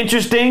 Which is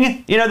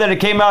interesting, that it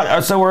came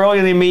out so early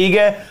in the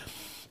Amiga.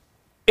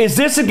 Is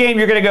this a game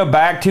you're going to go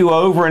back to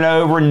over and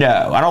over?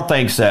 No, I don't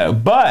think so.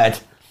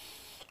 But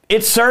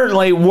it's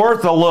certainly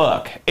worth a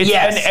look.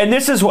 Yes. And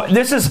this is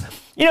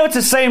it's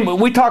the same.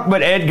 We talked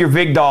about Edgar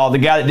Vigdahl, the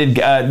guy that did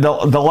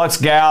Deluxe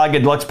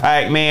Galaga, Deluxe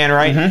Pac-Man,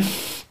 right?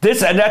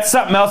 Mm-hmm. And that's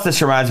something else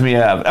this reminds me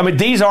of. I mean,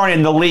 these aren't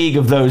in the league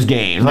of those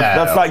games.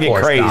 Let's not get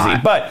crazy.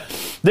 Not. But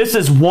this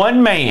is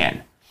one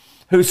man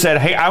who said,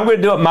 hey, I'm going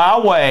to do it my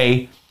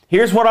way.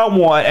 Here's what I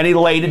want, and he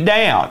laid it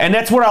down. And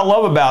that's what I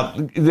love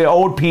about the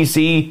old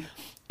PC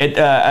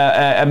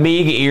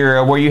Amiga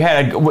era, where you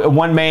had a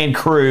one-man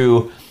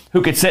crew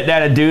who could sit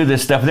down and do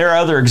this stuff. There are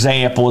other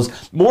examples,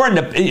 more in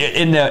the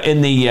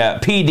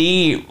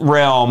PD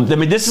realm. I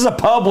mean, this is a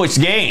published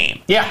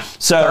game. Yeah,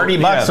 so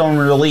 $30 on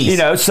release.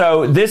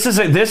 So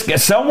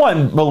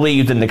someone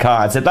believed in the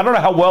concept. I don't know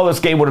how well this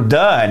game would have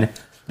done.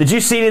 Did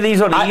you see any of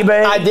these on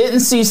eBay? I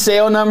didn't see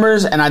sale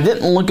numbers, and I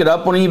didn't look it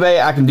up on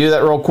eBay. I can do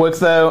that real quick,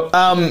 though.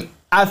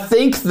 I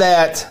think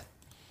that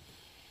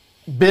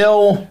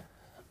Bill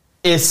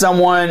is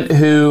someone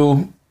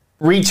who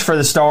reached for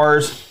the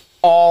stars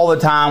all the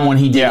time when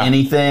he did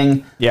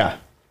anything. Yeah.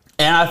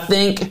 And I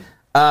think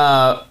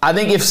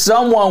if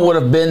someone would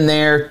have been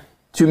there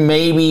to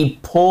maybe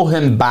pull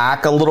him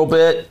back a little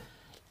bit,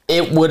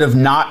 it would have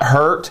not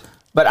hurt.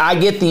 But I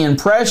get the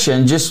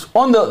impression and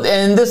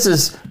this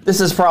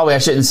is probably, I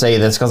shouldn't say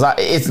this because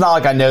it's not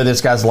like I know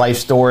this guy's life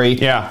story.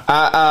 Yeah.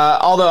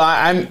 Although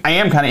I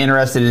am kind of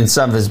interested in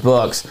some of his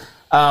books.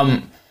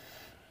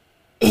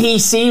 He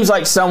seems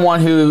like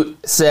someone who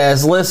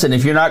says, listen,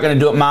 if you're not going to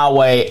do it my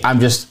way, I'm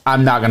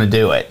not going to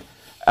do it.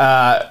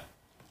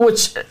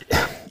 Which,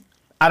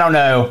 I don't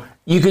know.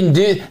 You can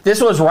do,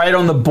 this was right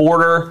on the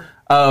border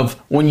of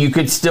when you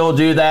could still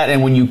do that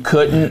and when you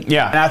couldn't.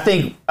 Yeah. And I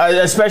think,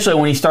 especially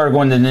when he started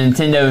going to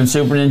Nintendo and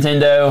Super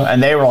Nintendo,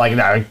 and they were like,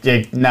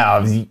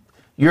 no,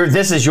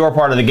 this is your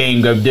part of the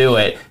game, go do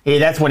it.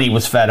 That's when he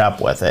was fed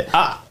up with it.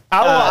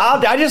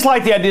 I just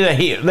like the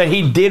idea that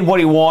he did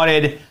what he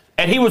wanted,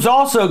 and he was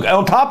also,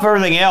 on top of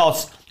everything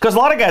else, because a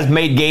lot of guys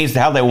made games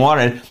to how they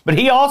wanted, but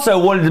he also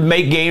wanted to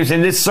make games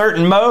in this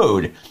certain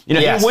mode. You know,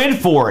 Yes. He went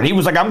for it. He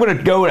was like, I'm going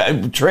to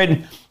go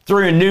tread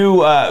through a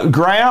new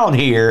ground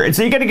here. And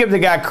so you got to give the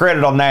guy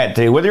credit on that,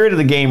 too, whether you're into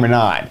the game or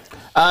not.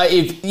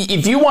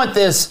 If you want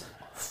this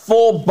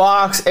full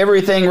box,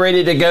 everything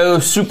ready to go,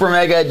 Super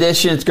Mega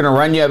Edition, it's going to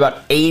run you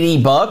about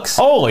 $80.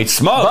 Holy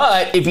smokes.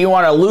 But if you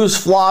want a loose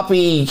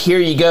floppy, here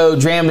you go,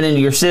 jam it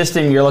into your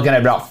system, you're looking at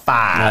about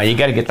 $5. No, you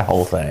got to get the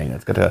whole thing.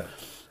 It's gonna.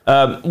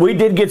 We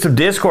did get some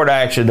Discord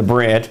action to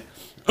Brent.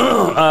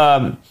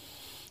 So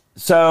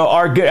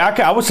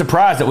I was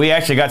surprised that we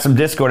actually got some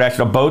Discord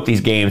action on both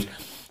these games.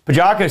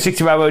 Pajako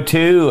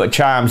 6502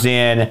 chimes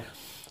in.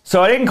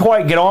 So I didn't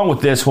quite get on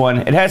with this one.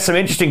 It has some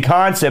interesting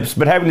concepts,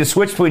 but having to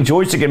switch between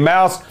joystick and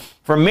mouse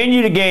from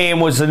menu to game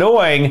was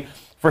annoying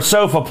for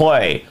sofa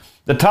play.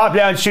 The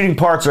top-down shooting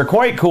parts are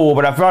quite cool,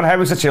 but I found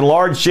having such a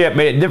large ship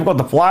made it difficult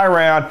to fly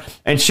around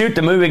and shoot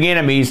the moving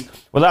enemies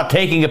without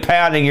taking a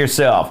pounding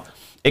yourself.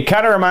 It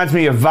kind of reminds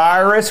me of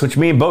Virus, which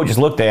me and Bo just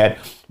looked at,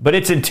 but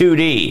it's in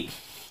 2D.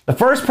 The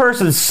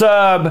first-person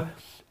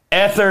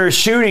sub-ether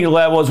shooting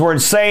levels were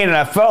insane, and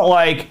I felt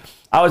like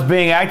I was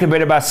being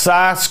activated by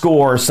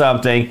Psy-Score or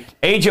something.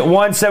 Agent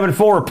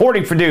 174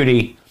 reporting for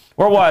duty.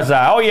 Where was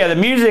I? Oh, yeah, the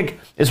music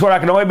is what I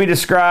can only be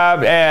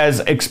described as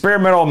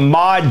experimental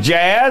mod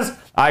jazz.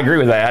 I agree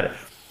with that.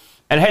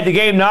 And had the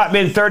game not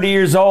been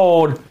 30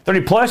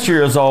 plus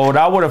years old,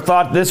 I would have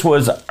thought this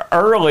was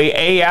early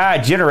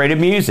AI-generated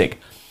music.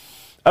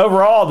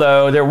 Overall,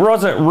 though, there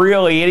wasn't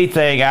really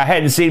anything I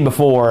hadn't seen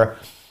before,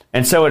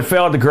 and so it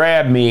failed to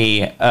grab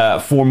me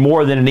for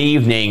more than an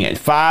evening.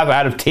 5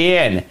 out of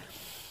 10.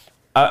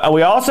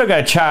 We also got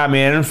to chime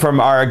in from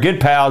our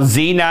good pal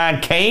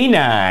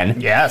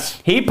Z9K9.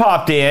 Yes. He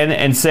popped in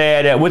and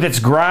said, with its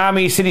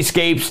grimy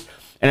cityscapes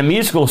and a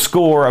musical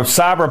score of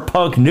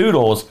cyberpunk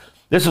noodles,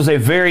 this was a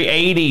very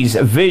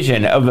 80s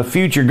vision of the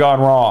future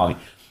gone wrong.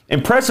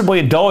 Impressively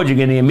indulging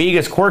in the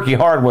Amiga's quirky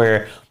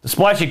hardware, the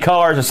splashy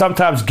colors are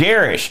sometimes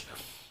garish,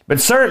 but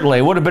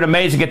certainly would have been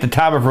amazing at the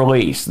time of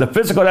release. The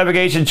physical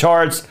navigation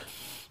charts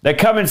that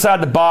come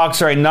inside the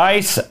box are a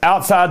nice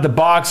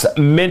outside-the-box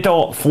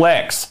mental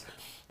flex.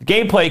 The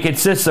gameplay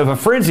consists of a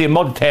frenzy of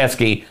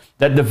multitasking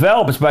that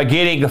develops by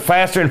getting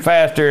faster and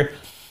faster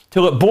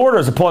till it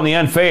borders upon the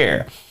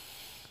unfair.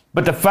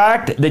 But the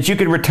fact that you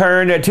can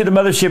return to the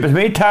mothership as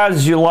many times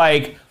as you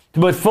like to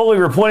both fully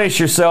replenish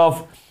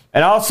yourself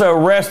and also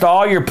rest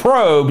all your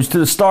probes to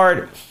the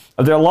start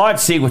of their launch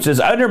sequences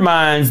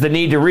undermines the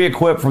need to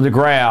re-equip from the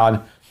ground,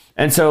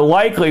 and so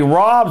likely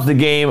robs the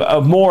game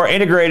of more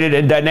integrated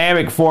and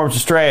dynamic forms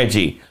of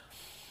strategy.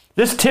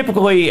 This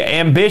typically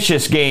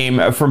ambitious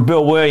game from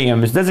Bill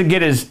Williams doesn't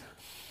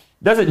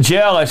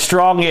gel as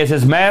strongly as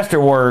his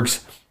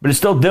masterworks, but it's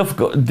still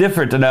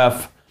different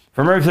enough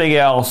from everything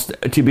else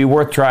to be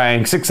worth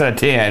trying. 6 out of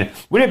 10.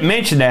 We didn't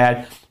mention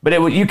that,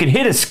 but you can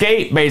hit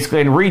escape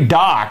basically and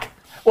redock.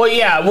 Well,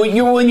 yeah,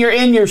 when you're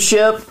in your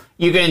ship,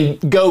 you can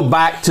go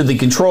back to the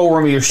control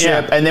room of your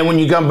ship, Yeah. and then when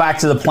you come back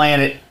to the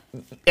planet,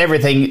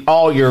 everything,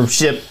 all your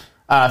ship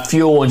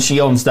fuel and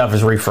shield and stuff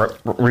is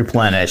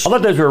replenished. I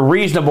thought those were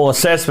reasonable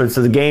assessments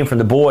of the game from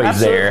the boys.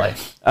 Absolutely.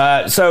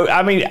 there.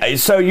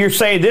 So you're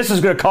saying this is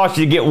going to cost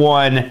you to get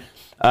one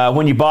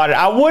when you bought it.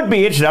 I would be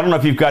interested. I don't know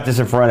if you've got this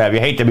in front of you.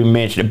 I hate to be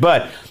mentioned it,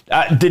 but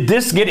did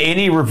this get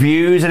any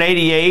reviews in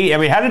 '88? I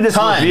mean, how did this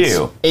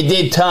review? It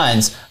did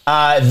tons.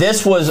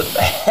 This was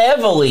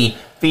heavily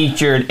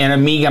featured in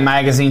Amiga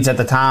magazines at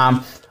the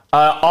time.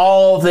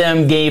 All of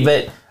them gave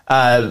it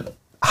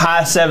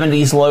high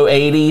 70s, low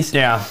 80s.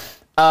 Yeah.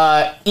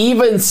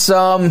 Even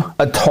some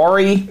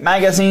Atari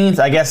magazines,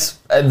 I guess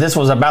this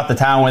was about the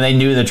time when they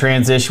knew the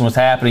transition was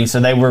happening, so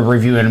they were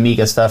reviewing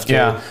Amiga stuff too.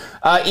 Yeah.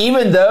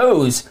 Even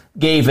those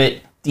gave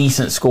it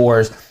decent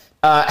scores.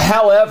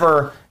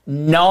 However,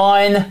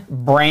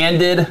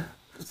 non-branded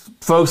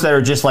folks that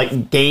are just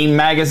like game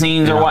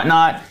magazines or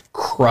whatnot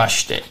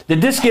crushed it.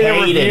 Did this get a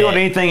Hated review on it.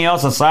 anything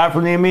else aside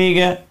from the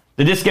Amiga?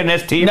 Did this get an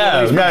ST?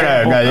 No.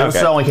 Okay. This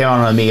only came out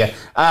on Amiga.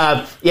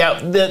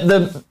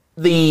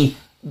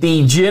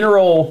 The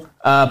general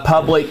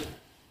public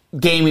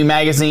gaming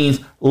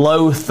magazines,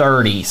 low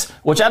 30s,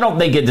 which I don't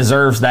think it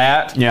deserves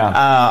that. Yeah.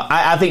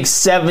 I think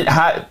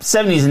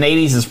 70s and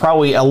 80s is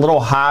probably a little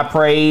high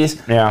praise,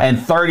 and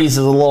 30s is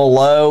a little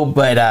low,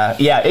 but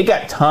it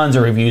got tons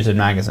of reviews in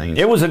magazines.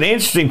 It was an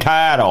interesting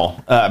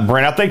title,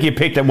 Brent. I think you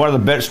picked up one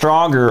of the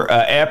stronger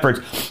efforts,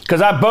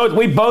 because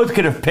we both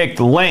could have picked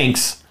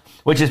Lynx,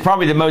 which is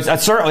probably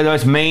certainly the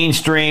most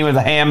mainstream of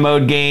the ham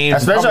mode games.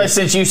 Especially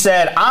since you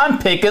said, I'm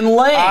picking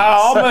Lynx. I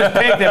almost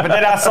picked it, but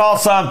then I saw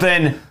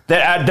something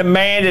that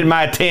demanded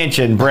my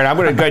attention, Brent. I'm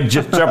going to go ahead and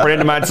just jump right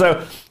into mine.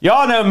 So,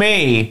 y'all know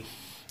me.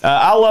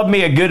 I love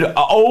me a good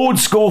old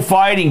school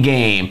fighting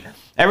game.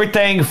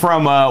 everything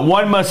from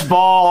One Must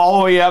Fall all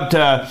the way up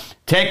to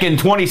Tekken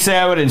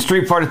 27 and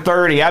Street Fighter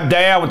 30. I'm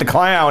down with the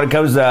clown when it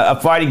comes to a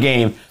fighting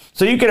game.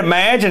 So you can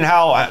imagine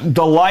how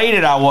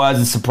delighted I was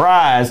and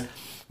surprised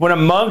when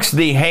amongst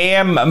the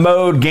ham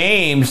mode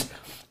games,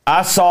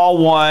 I saw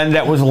one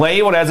that was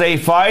labeled as a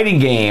fighting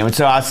game. And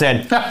so I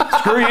said,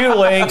 screw you,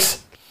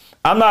 Lynx.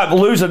 I'm not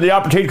losing the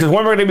opportunity because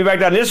when we're going to be back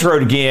down this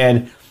road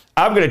again,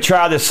 I'm going to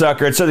try this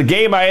sucker. And so the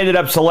game I ended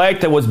up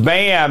selecting was,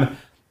 bam,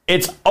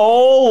 it's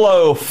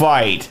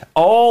OLOFight.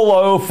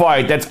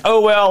 OLOFight. That's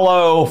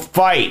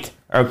OLOFight.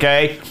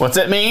 Okay? What's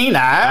it mean?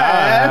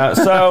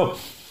 So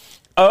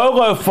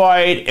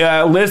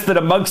OLOFight listed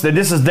amongst it.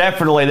 This is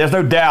definitely, there's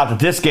no doubt that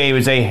this game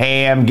is a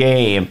ham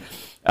game.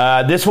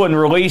 This one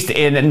released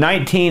in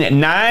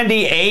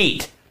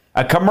 1998.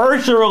 A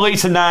commercial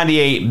release in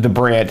 98, the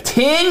Brent.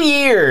 10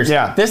 years.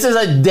 Yeah. This is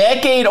a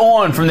decade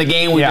on from the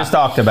game we just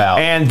talked about.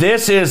 And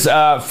this is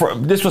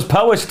this was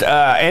published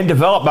and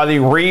developed by the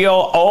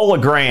Real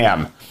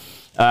Hologram.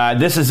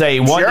 This is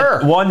a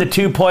one to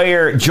two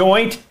player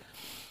joint.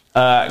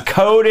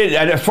 Coded,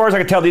 and as far as I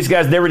can tell, these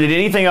guys never did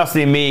anything else to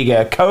the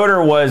Amiga.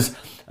 Coder was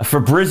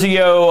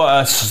Fabrizio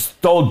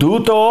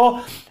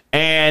Stolduto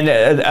and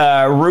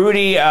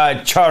Rudy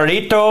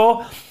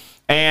Charito.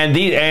 And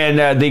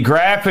the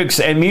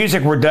graphics and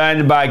music were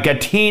done by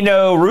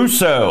Gaetano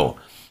Russo.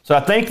 So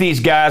I think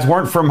these guys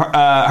weren't from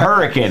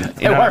Hurricane.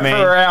 They weren't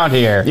from around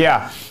here.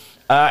 Yeah.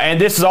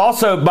 And this is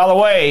also, by the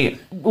way,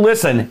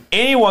 listen,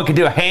 anyone can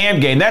do a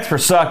ham game. That's for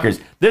suckers.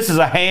 This is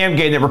a ham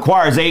game that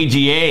requires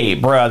AGA,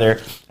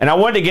 brother. And I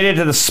wanted to get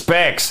into the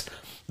specs.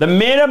 The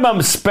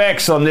minimum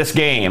specs on this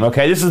game,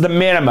 okay, this is the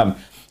minimum.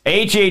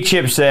 AGA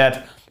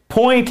chipset.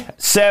 0.7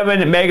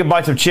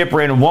 megabytes of chip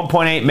RAM and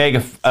 1.8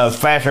 meg of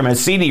flash RAM and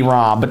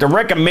CD-ROM, but the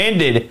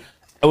recommended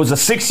it was a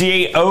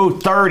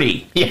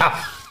 68030.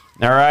 Yeah.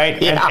 All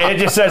right? Yeah. And it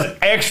just says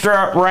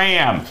extra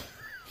RAM.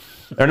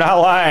 They're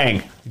not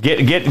lying.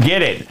 Get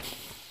it.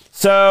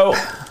 So,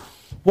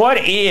 what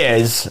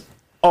is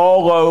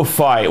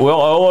OLOFight? Well,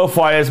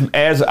 OLOFight,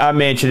 as I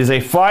mentioned, is a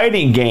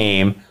fighting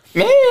game.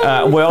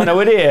 Well, no,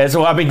 it is.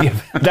 Well, I mean,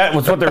 that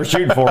was what they were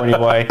shooting for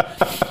anyway.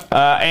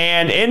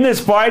 And in this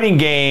fighting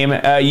game,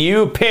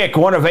 you pick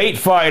one of 8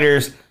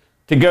 fighters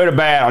to go to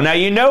battle. Now,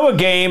 you know a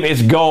game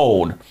is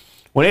gold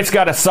when it's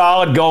got a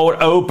solid gold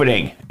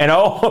opening. And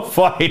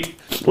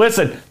OLOFight,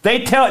 listen,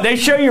 they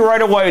show you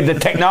right away the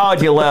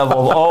technology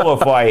level of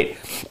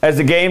OLOFight as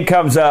the game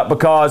comes up,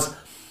 because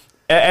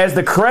as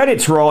the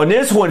credits roll, and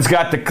this one,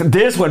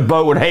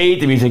 Bo would hate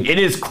the music. It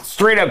is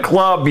straight up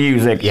club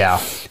music.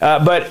 Yeah.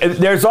 But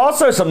there's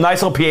also some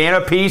nice little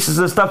piano pieces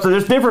and stuff. So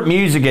there's different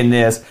music in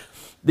this.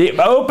 The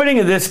opening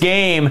of this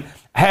game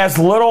has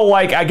little,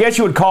 like, I guess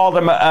you would call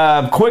them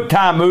quick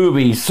time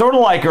movies. Sort of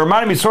like, it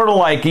reminded me sort of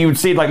like you would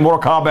see like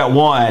Mortal Kombat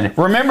 1.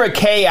 Remember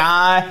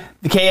KI?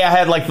 The KI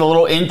had like the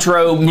little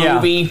intro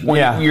movie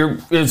when you're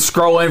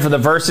scrolling for the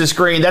versus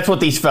screen. That's what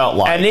these felt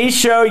like. And these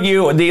show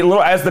you the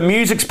little, as the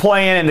music's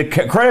playing and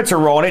the credits are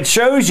rolling, it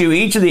shows you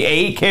each of the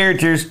 8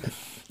 characters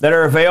that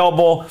are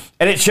available,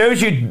 and it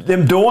shows you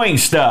them doing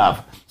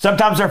stuff.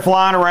 Sometimes they're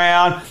flying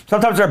around.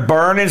 Sometimes they're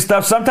burning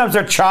stuff. Sometimes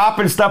they're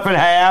chopping stuff in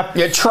half.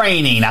 Yeah,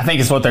 training, I think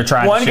is what they're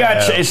trying to show. One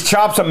guy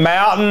chops a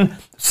mountain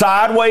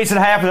sideways in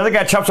half. Another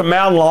guy chops a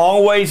mountain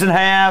long ways in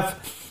half.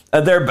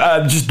 They're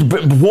just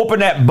whooping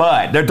that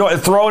butt. They're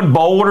throwing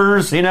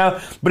boulders, you know.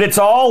 But it's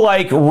all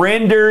like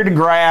rendered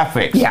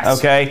graphics. Yes.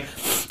 Okay.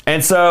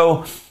 And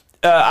so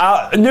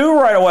I knew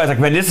right away, I was like,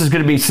 man, this is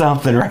going to be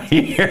something right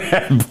here.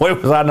 And boy,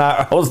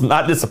 I was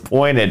not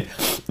disappointed.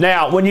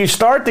 Now, when you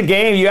start the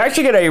game, you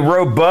actually get a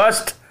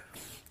robust,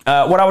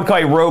 what I would call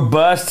a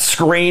robust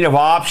screen of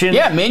options.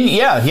 Yeah,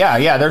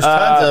 yeah. There's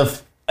tons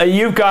of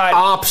you've got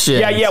options.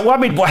 Yeah. Well, I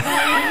mean,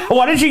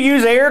 why did you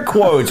use air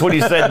quotes when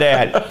you said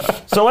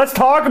that? So let's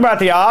talk about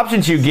the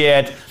options you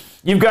get.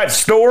 You've got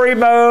story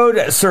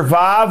mode,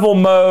 survival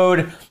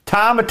mode,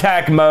 time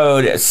attack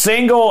mode,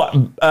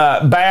 single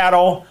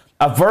battle,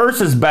 a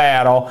versus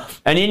battle,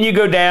 and then you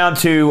go down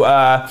to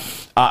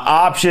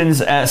options,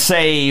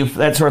 save,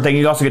 that sort of thing.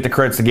 You also get the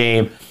credits of the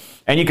game,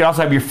 and you can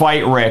also have your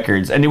fight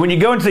records. And then when you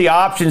go into the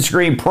options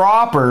screen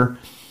proper,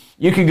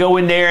 you can go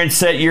in there and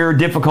set your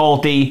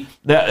difficulty.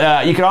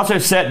 You can also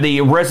set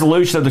the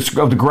resolution of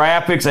the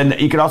graphics,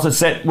 and you can also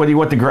set whether you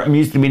want the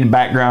music to be in the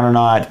background or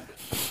not.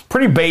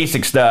 Pretty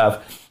basic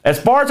stuff. As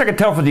far as I can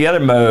tell for the other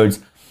modes,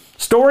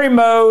 story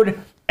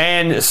mode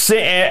and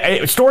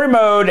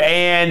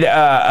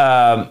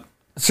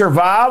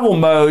survival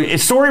mode.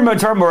 Story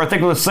mode, I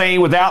think was the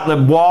same without the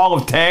wall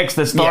of text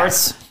that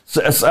starts.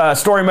 Yes.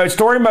 Story mode.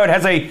 Story mode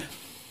has a,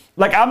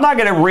 like, I'm not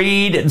going to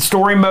read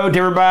story mode to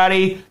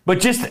everybody, but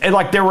just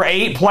like there were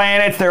 8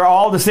 planets, they're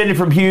all descended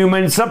from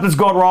humans, something's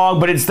going wrong,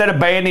 but instead of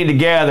banding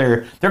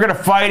together, they're going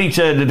to fight each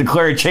other to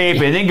declare a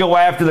champion, and then go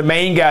after the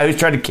main guy who's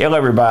trying to kill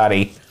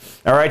everybody.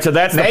 All right, so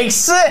that's makes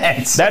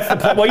sense. That's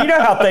the well, you know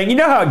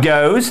how it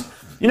goes.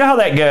 You know how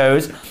that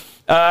goes,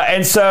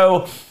 and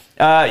so.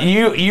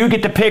 You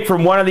get to pick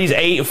from one of these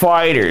 8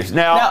 fighters.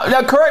 Now,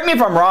 correct me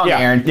if I'm wrong,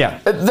 Aaron. Yeah.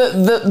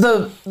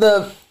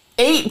 The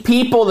 8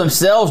 people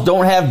themselves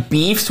don't have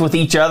beefs with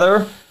each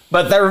other,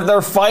 but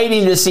they're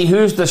fighting to see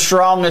who's the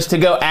strongest to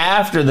go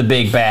after the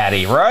big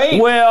baddie,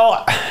 right?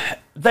 Well,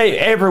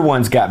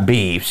 everyone's got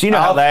beefs. You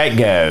know how that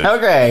goes.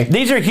 Okay.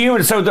 These are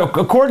humans. So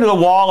according to the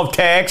wall of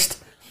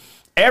text,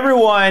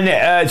 everyone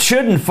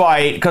shouldn't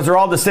fight because they're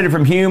all descended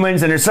from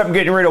humans, and there's something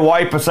getting ready to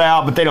wipe us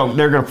out, but they're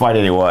going to fight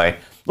anyway.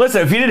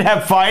 Listen, if you didn't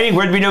have fighting,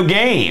 there'd be no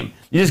game.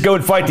 You just go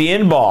and fight the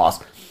end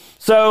boss.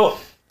 So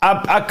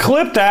I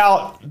clipped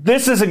out.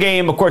 This is a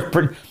game, of course,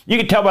 you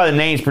can tell by the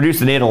names,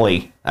 produced in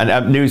Italy.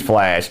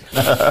 Newsflash.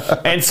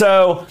 And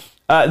so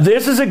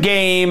this is a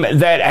game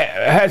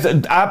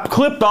that I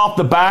clipped off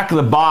the back of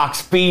the box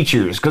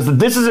features because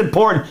this is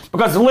important.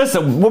 Because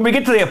listen, when we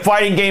get to the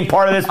fighting game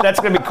part of this, that's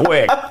going to be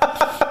quick.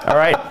 All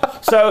right.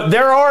 So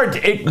there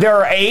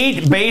are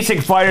 8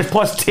 basic fighters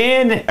plus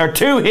 10 or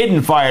 2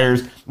 hidden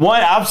fighters.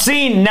 I've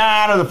seen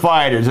 9 of the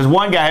fighters. There's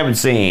one guy I haven't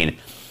seen.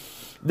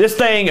 This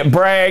thing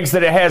brags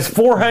that it has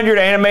 400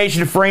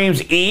 animation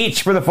frames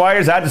each for the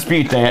fighters. I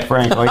dispute that,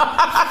 frankly.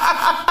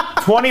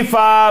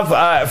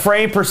 25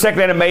 frame per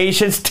second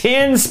animations,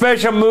 10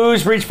 special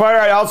moves for each fighter.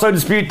 I also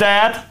dispute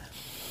that.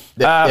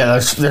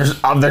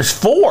 There's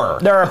 4.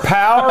 There are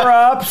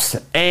power-ups,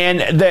 and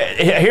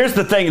here's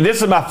the thing.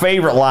 This is my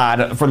favorite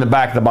line from the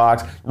back of the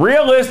box.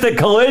 Realistic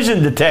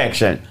collision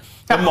detection.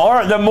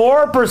 The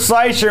more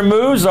precise your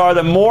moves are,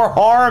 the more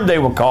harm they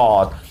will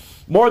cause.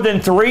 More than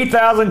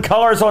 3,000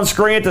 colors on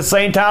screen at the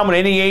same time on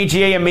any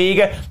AGA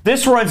Amiga.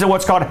 This runs in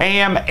what's called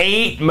Ham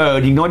 8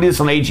 mode. You can only do this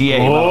on AGA.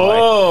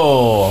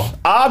 Oh.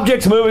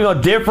 Objects moving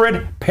on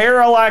different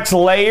parallax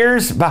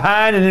layers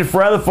behind and in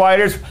front of the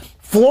fighters.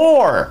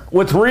 Floor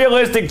with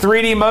realistic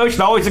 3D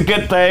motion. Always a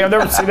good thing. I've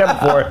never seen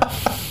that before.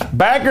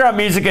 Background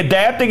music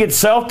adapting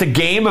itself to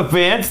game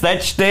events.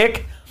 That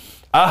shtick.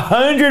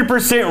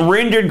 100%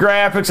 rendered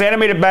graphics,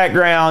 animated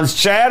backgrounds,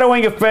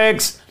 shadowing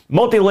effects,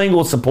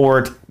 multilingual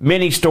support,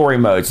 mini story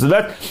modes.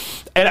 So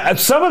and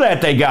some of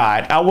that they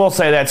got. I will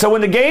say that. So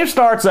when the game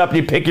starts up,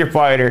 you pick your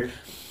fighter.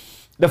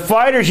 The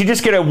fighters, you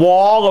just get a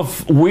wall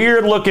of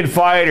weird-looking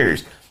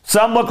fighters.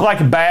 Some look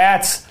like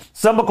bats.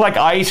 Some look like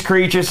ice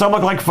creatures. Some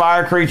look like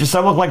fire creatures.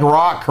 Some look like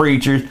rock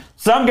creatures.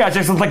 Some guys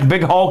just look like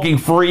big hulking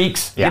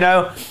freaks. Yeah. You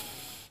know.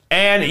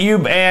 And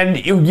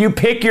you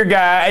pick your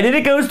guy, and then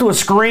it goes to a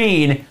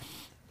screen,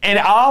 and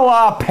a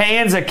la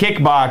Panza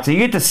Kickboxing, you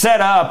get to set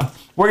up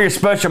where your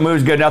special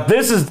moves go. Now,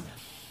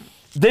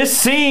 this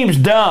seems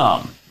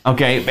dumb,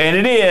 okay, and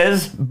it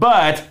is,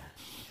 but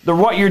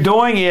what you're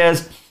doing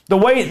is this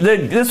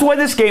is the way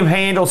this game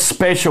handles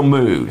special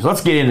moves.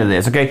 Let's get into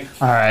this, okay?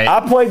 All right.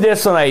 I played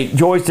this on a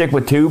joystick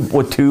with two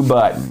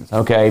buttons,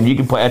 okay? You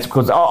can play that's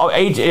because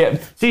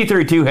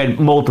CD32 had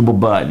multiple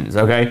buttons,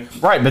 okay?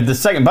 Right, but the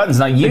second button's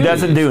not used. It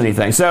doesn't do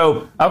anything.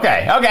 So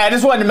okay. I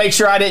just wanted to make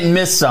sure I didn't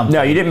miss something.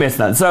 No, you didn't miss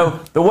nothing. So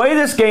the way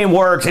this game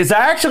works, it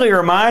actually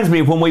reminds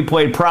me of when we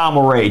played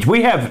Primal Rage.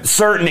 We have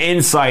certain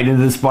insight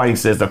into this fighting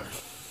system.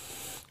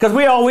 Because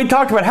we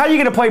talked about how you're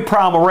going to play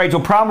Primal Rage.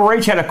 Well, Primal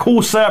Rage had a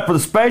cool setup for the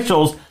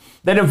specials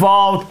that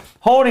involved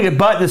holding a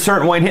button a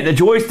certain way and hitting the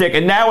joystick,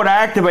 and that would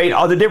activate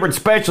all the different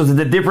specials in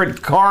the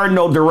different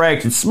cardinal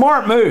directions.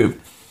 Smart move.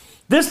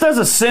 This does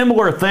a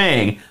similar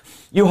thing.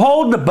 You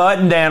hold the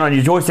button down on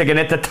your joystick, and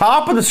at the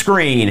top of the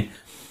screen,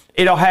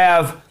 it'll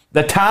have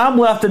the time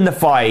left in the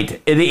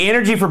fight, the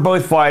energy for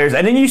both fighters,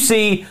 and then you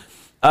see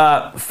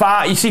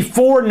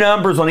 4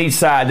 numbers on each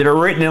side that are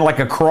written in like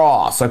a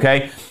cross,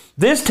 okay?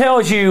 This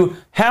tells you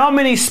how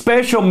many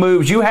special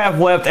moves you have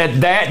left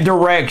at that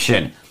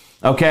direction.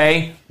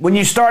 Okay? When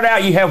you start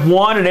out, you have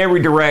 1 in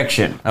every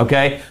direction.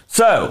 Okay?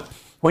 So,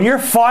 when you're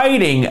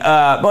fighting,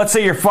 let's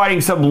say you're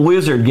fighting some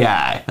lizard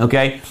guy.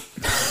 Okay?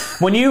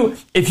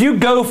 If you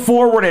go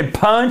forward and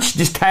punch,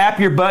 just tap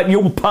your button,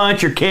 you'll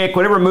punch or kick,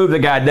 whatever move the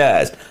guy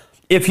does.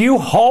 If you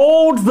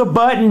hold the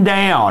button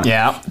down,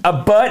 a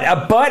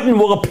button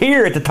will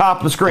appear at the top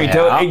of the screen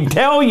to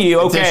tell you,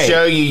 okay, to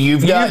show you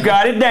you've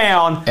got it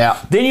down. Yeah.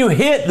 Then you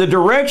hit the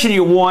direction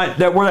you want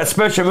where that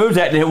special move's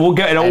at, and it will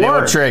go. It'll work.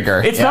 It will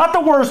trigger. It's not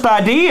the worst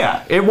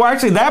idea. It will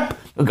actually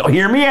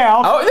hear me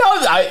out. Oh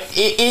no,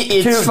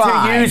 it's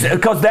fine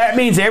because that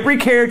means every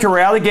character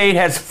out of the gate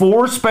has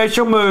 4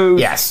 special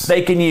moves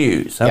they can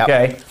use.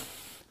 Okay. Yep.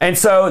 And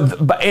so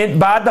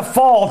by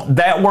default,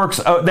 that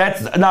works.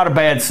 That's not a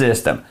bad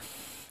system.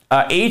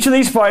 Each of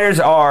these fighters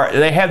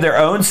they have their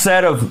own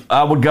set of,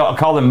 I would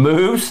call them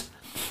moves,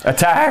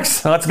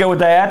 attacks. Let's go with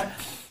that.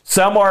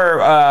 Some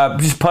are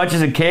just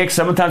punches and kicks.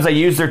 Sometimes they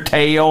use their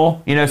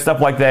tail,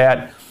 stuff like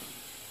that.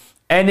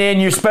 And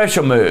then your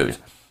special moves.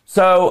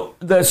 So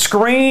the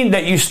screen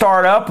that you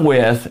start up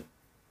with,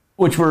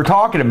 which we were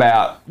talking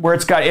about, where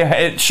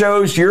it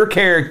shows your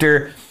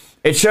character,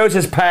 it shows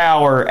his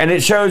power, and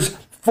it shows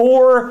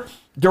 4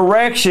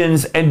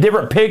 directions and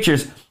different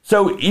pictures.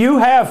 So you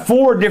have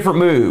 4 different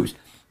moves.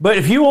 But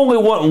if you only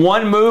want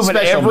one move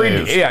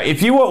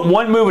if you want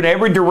one move in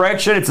every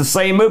direction, it's the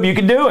same move. You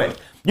can do it.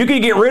 You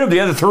can get rid of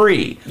the other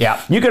 3.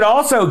 Yeah. You could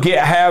also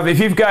if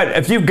you've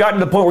gotten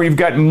to the point where you've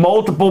got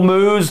multiple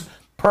moves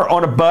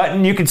on a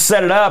button, you can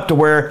set it up to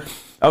where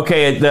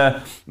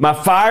okay, my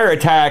fire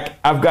attack,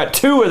 I've got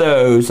 2 of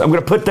those. I'm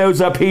going to put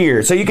those up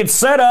here. So you can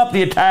set up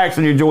the attacks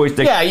on your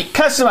joystick. Yeah, you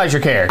customize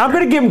your character. I'm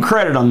going to give them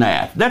credit on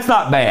that. That's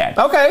not bad.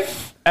 Okay.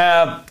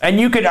 And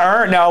you can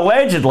earn, now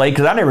allegedly,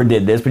 because I never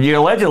did this, but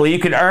you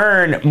can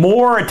earn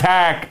more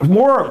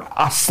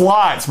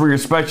slots for your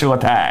special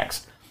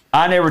attacks.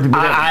 I never did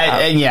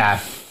that. Yeah.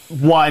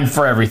 One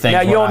for everything.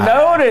 Now you'll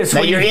notice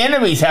that your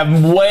enemies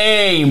have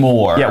way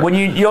more. Yeah, when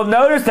you'll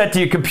notice that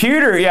your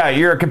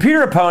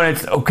computer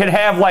opponents could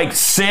have like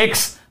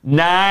 6,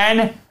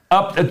 9,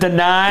 up to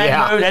 9,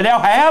 and they'll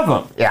have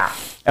them. Yeah.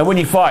 And when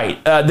you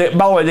fight, by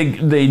the way,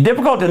 the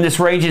difficulty in this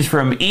ranges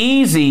from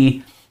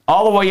easy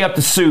all the way up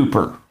to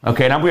super.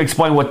 Okay, and I'm going to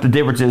explain what the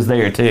difference is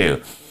there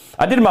too.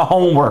 I did my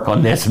homework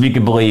on this, if you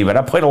can believe it.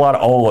 I played a lot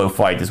of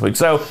OLOFight this week.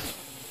 So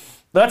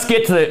let's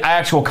get to the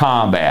actual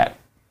combat.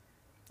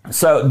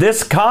 So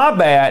this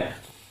combat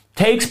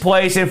takes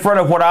place in front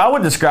of what I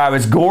would describe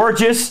as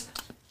gorgeous,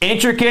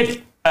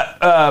 intricate,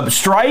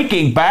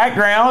 striking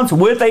backgrounds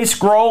with a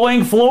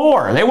scrolling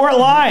floor. They weren't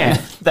lying.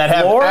 That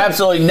have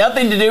absolutely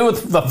nothing to do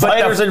with the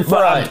fighters in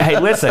front. Hey,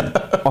 listen,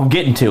 I'm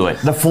getting to it.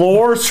 The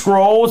floor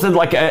scrolls in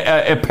like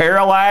a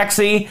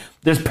parallaxy.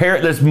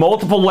 There's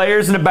multiple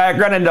layers in the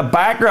background, and the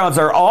backgrounds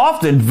are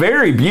often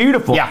very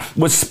beautiful. Yeah.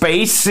 With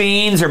space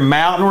scenes or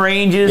mountain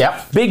ranges.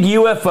 Yep. Big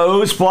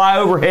UFOs fly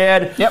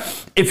overhead. Yep.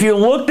 If you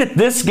looked at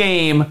this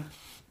game,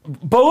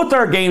 both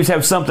our games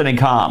have something in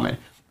common.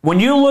 When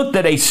you looked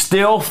at a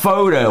still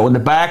photo in the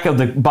back of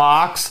the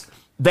box,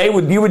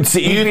 you would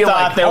see. You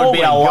thought there would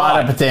be a lot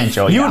of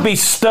potential. You would be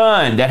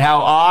stunned at how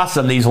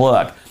awesome these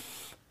look.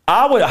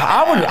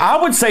 I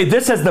would say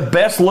this has the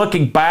best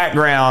looking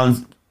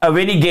backgrounds of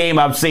any game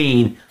I've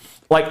seen.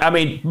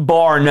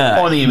 Bar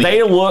none.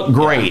 They look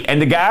great,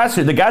 and the guys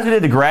who did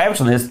the graphics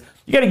on this,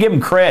 you got to give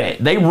them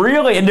credit. They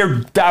really, and they're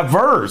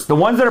diverse. The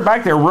ones that are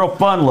back there are real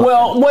fun looking.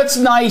 Well, what's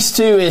nice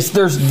too is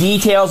there's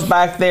details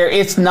back there.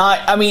 It's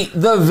not,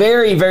 the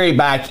very, very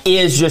back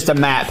is just a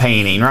matte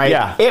painting, right?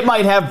 Yeah. It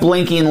might have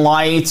blinking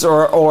lights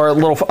or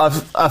little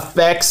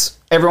effects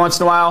every once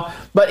in a while,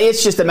 but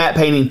it's just a matte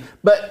painting.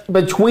 But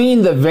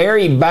between the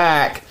very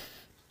back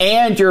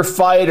and your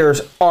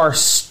fighters are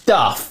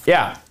stuff.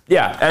 Yeah.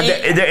 Yeah,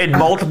 and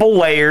multiple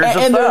layers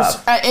of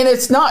stuff. And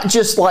it's not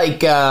just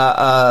like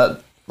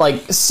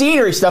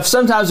scenery stuff.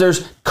 Sometimes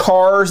there's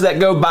cars that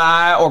go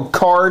by or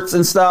carts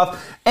and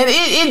stuff. And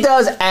it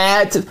does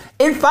add to...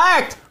 In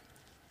fact,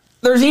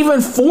 there's even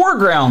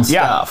foreground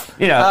stuff.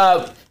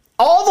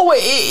 All the way...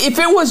 If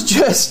it was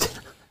just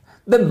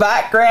the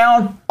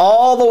background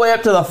all the way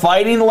up to the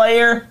fighting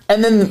layer,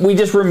 and then we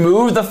just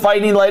removed the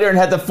fighting layer and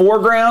had the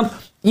foreground...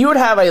 You would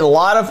have a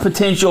lot of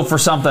potential for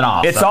something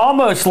awesome. It's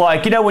almost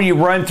like, when you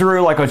run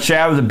through like a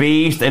Shadow of the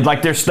Beast, and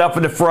like there's stuff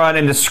in the front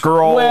and the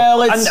scroll.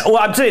 Well,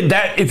 I'm saying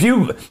that if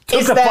you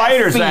took the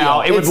fighters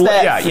out, it would look.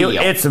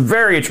 It's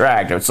very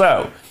attractive.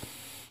 So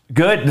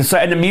good.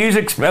 And the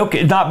music's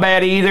not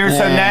bad either. So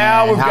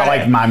now we've got. I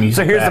like my music.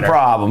 So here's better. the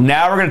problem.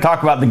 Now we're going to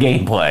talk about the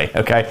gameplay.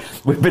 Okay,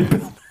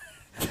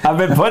 I've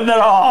been putting it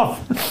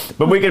off,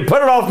 but we can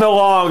put it off no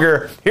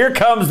longer. Here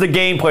comes the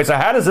gameplay. So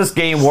how does this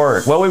game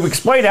work? Well, we've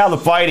explained how the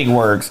fighting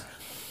works.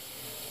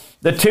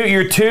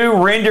 Your two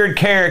rendered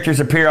characters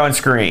appear on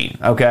screen,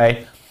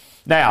 okay?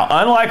 Now,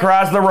 unlike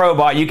Rise of the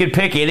Robot, you can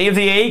pick any of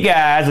the 8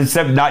 guys,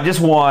 except not just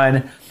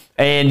one,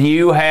 and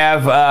you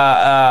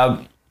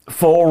have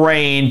full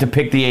reign to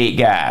pick the 8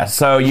 guys.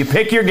 So you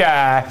pick your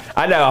guy.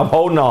 I know, I'm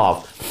holding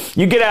off.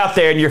 You get out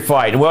there and you're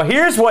fighting. Well,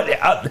 here's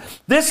what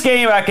this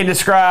game I can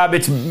describe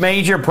its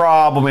major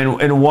problem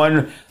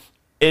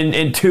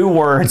in 2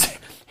 words: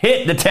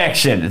 hit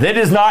detection. That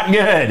is not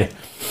good.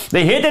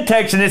 The hit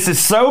detection. This is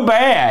so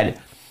bad.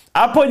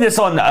 I put this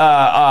on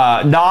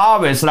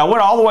novice, and I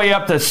went all the way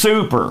up to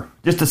super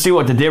just to see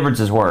what the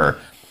differences were.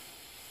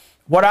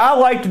 What I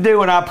like to do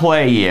when I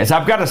play is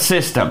I've got a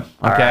system.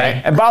 Okay,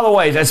 right. And by the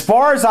way, as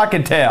far as I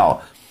can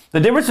tell, the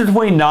difference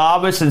between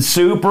novice and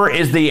super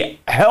is the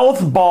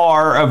health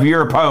bar of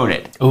your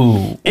opponent.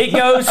 Ooh. It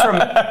goes from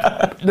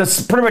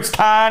this pretty much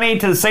tiny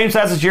to the same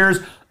size as yours,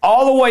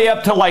 all the way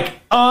up to like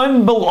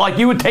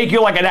it would take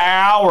you like an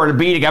hour to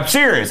beat him. I'm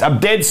serious. I'm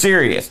dead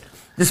serious.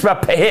 Just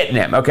about hitting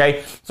him,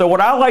 okay? So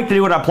what I like to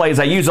do when I play is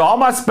I use all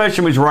my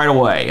special moves right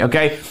away,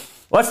 okay?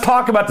 Let's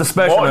talk about the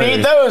special moves. Won't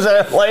need those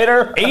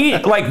later.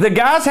 Like, the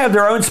guys have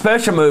their own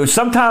special moves.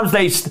 Sometimes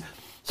they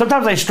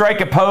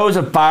strike a pose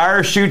and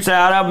fire shoots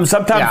out of them.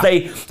 Sometimes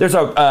there's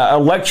a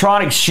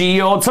electronic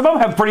shield. Some of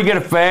them have pretty good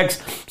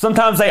effects.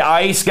 Sometimes they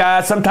ice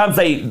guys. Sometimes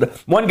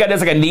one guy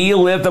does like a knee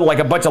lift and like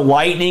a bunch of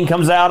lightning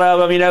comes out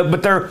of them,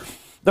 but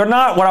they're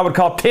not what I would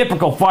call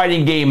typical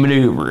fighting game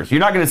maneuvers. You're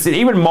not going to see,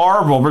 even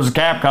Marvel versus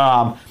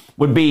Capcom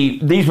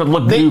these would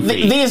look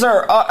goofy. These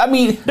are,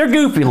 they're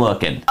goofy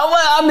looking.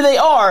 Well, they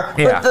are.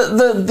 Yeah.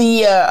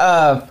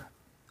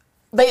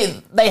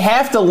 But they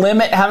have to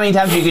limit how many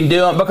times you can do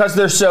them because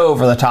they're so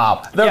over the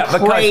top. They're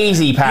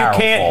crazy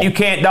powerful. You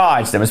can't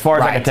dodge them as far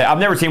as I can tell. I've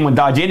never seen one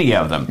dodge any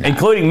of them,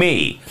 including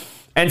me.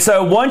 And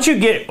so once you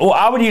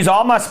I would use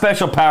all my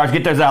special powers,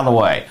 get those out of the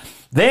way.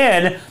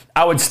 Then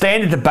I would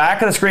stand at the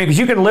back of the screen because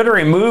you can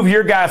literally move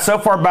your guy so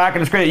far back in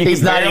the screen that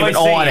He's not even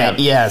on it.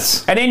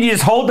 Yes. And then you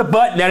just hold the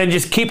button down and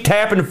just keep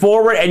tapping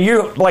forward. And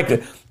you're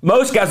like,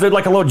 most guys do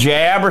like a little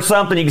jab or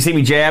something. You can see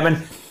me jabbing.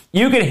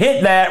 You can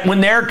hit that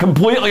when they're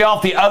completely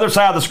off the other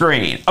side of the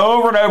screen,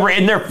 over and over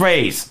in their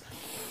face.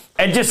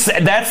 And just,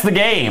 that's the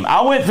game.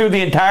 I went through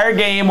the entire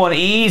game on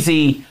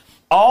easy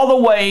all the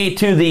way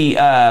to the,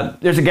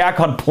 there's a guy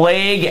called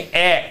Plague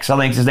X, I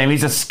think is his name.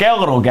 He's a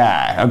skeletal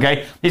guy,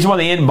 okay? He's one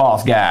of the end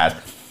boss guys.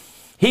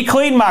 He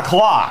cleaned my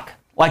clock.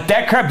 Like,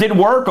 that crap didn't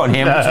work on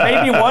him, which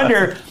made me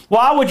wonder,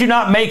 why would you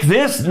not make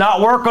this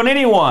not work on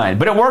anyone?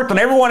 But it worked on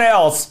everyone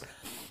else.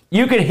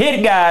 You could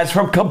hit guys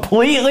from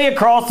completely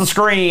across the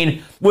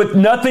screen with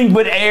nothing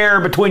but air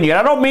between you. And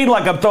I don't mean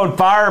like I'm throwing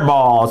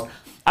fireballs.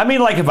 I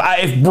mean, like,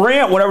 if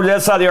Brent went over to the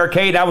other side of the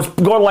arcade, I was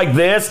going like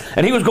this,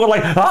 and he was going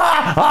like,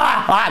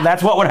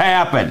 that's what would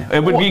happen.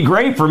 It would be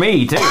great for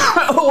me, too.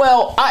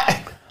 Well,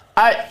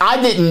 I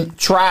didn't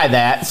try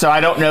that, so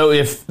I don't know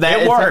if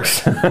that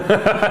works.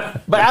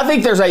 But I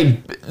think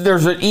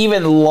there's an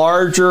even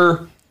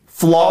larger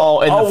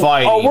flaw in the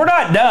fight. Oh, we're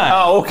not done.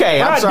 Oh,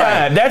 okay. I'm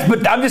sorry.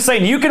 But I'm just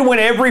saying, you can win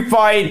every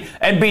fight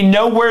and be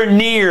nowhere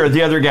near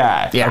the other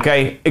guy. Yeah.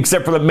 Okay,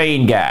 except for the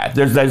main guy.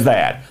 There's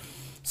that.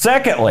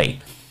 Secondly,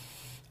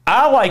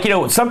 I like,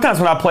 sometimes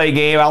when I play a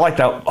game, I like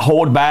to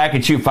hold back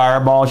and shoot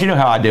fireballs. You know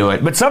how I do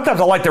it. But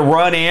sometimes I like to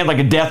run in like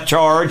a death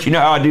charge. You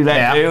know how I do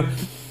that too?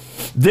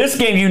 This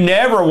game, you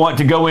never want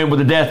to go in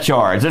with a death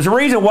charge. There's a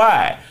reason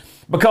why.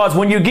 Because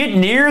when you get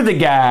near the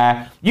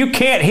guy, you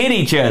can't hit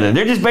each other.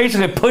 They're just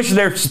basically pushing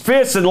their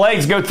fists and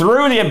legs, go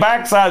through the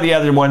backside of the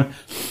other one.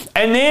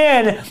 And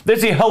then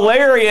there's the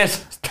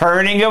hilarious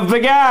turning of the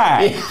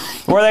guy,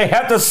 where they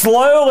have to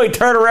slowly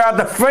turn around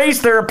to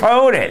face their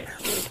opponent.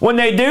 When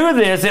they do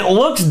this, it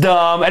looks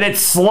dumb and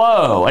it's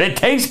slow and it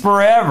takes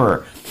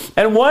forever.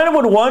 And one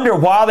would wonder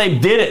why they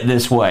did it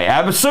this way.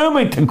 I'm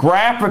assuming to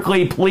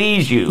graphically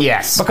please you.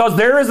 Yes. Because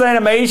there is an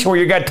animation where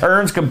your guy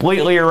turns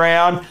completely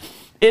around.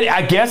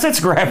 I guess it's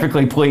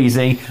graphically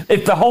pleasing.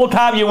 If the whole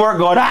time you weren't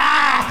going,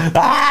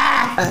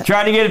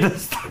 trying to get it to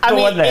stop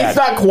doing that. It's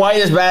not quite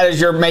as bad as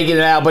you're making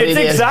it out, but it's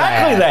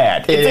exactly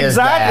that. It's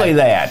exactly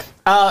that.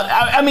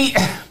 I mean,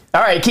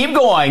 all right, keep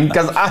going,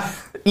 because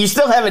you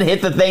still haven't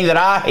hit the thing that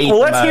I hate the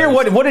most. Let's hear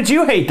what did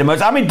you hate the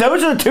most? I mean,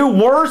 those are the two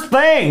worst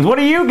things. What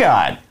do you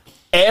got?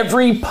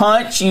 Every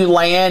punch you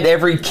land,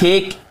 every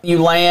kick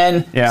you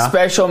land,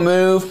 special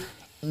move,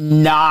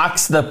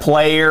 knocks the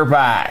player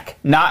back,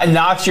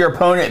 knocks your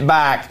opponent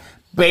back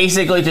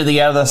basically to the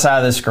other side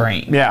of the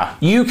screen. Yeah.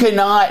 You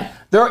cannot,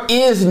 there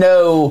is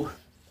no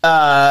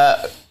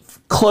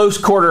close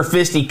quarter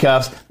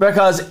fisticuffs,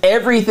 because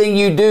everything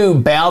you do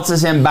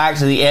bounces him back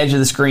to the edge of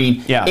the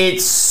screen. Yeah.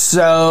 It's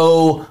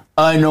so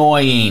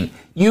annoying.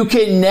 You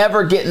can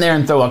never get in there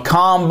and throw a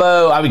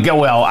combo. Those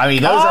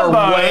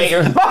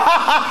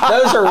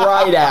are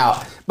right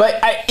out.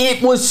 But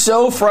it was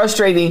so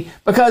frustrating,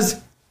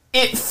 because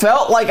it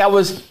felt like I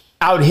would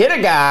hit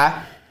a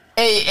guy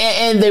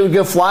and they would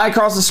go flying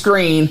across the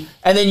screen,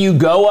 and then you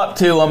go up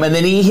to him, and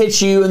then he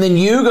hits you, and then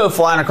you go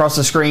flying across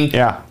the screen.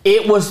 Yeah.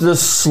 It was the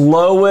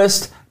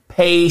slowest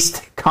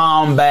paced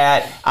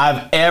combat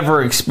I've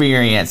ever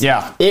experienced.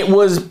 Yeah. It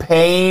was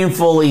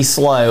painfully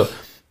slow.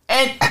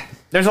 And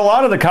there's a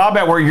lot of the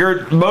combat where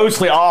you're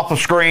mostly off the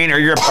screen or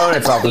your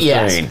opponent's off the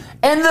screen.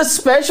 And the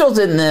specials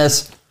in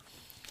this,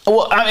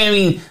 well, I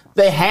mean,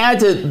 they had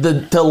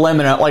to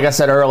limit it, like I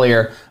said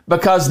earlier,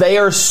 because they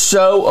are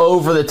so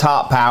over the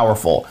top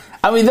powerful.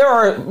 I mean, there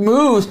are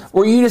moves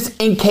where you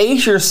just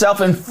encase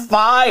yourself in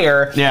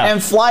fire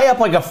and fly up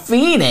like a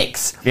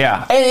phoenix.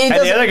 Yeah. And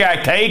the other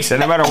guy takes it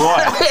no matter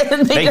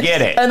what. they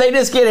get it. And they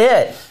just get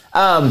hit.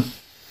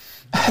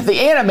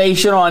 The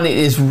animation on it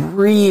is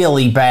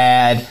really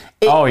bad.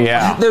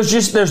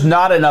 There's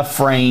not enough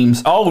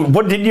frames. Oh,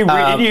 what did you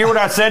hear what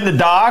I said in the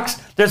docs?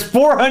 There's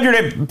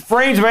 400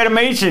 frames of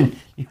animation.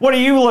 What are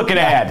you looking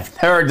at?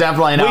 There are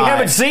definitely not. We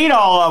haven't seen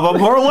all of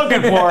them. We're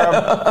looking for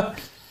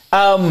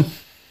them.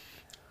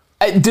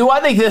 Do I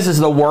think this is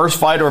the worst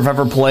fighter I've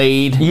ever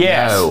played?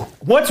 Yes. No.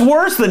 What's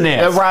worse than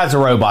this? Rise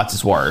of Robots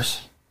is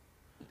worse.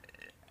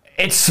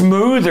 It's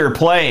smoother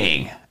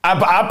playing.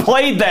 I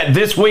played that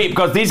this week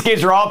because these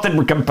games are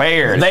often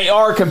compared. They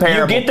are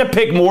comparable. You get to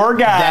pick more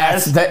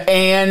guys.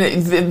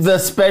 The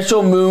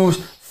special moves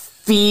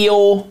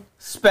feel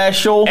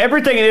special.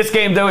 Everything in this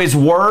game, though, is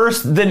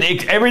worse than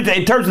everything.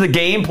 In terms of the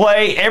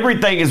gameplay,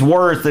 everything is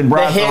worse than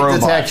Rise of Robots. The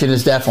hit detection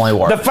is definitely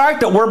worse. The fact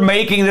that we're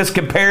making this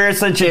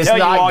comparison should tell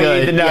you all you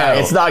need to know. Yeah,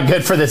 it's not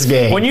good for this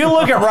game. When you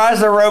look at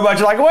Rise of Robots,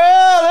 you're like,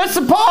 well, there's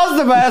some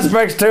positive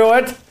aspects to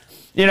it.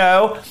 You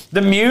know,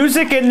 the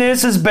music in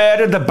this is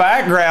better. The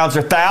backgrounds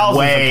are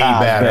thousands of times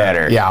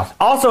better. Yeah.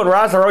 Also, in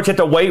Rise of Robots, you have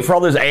to wait for all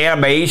those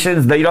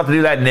animations. You don't have to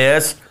do that in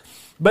this.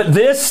 But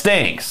this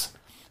stinks.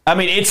 I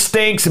mean, it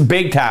stinks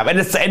big time. And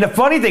the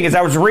funny thing is,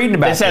 I was reading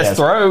about this. It says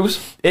throws.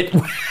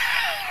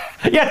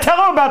 Yeah, tell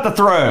them about the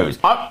throws.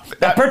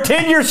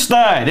 Pretend you're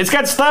stunned. It's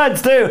got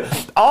studs, too.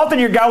 Often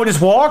your guy would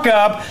just walk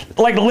up,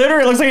 like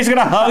literally, it looks like he's going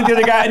to hug the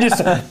other guy and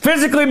just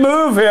physically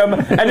move him,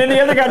 and then the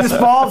other guy just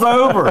falls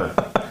over.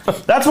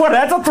 That's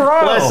a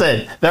throw.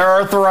 Listen, there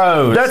are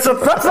throws. That's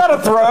not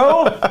a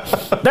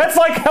throw. That's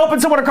like helping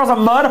someone across a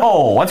mud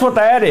hole. That's what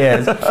that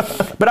is.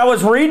 But I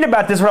was reading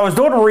about this when I was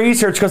doing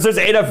research because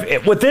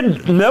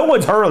no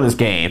one's heard of this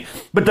game,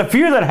 but the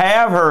few that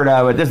have heard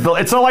of it,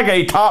 it's not like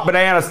a Top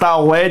Banana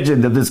style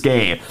legend of this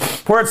game,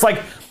 where it's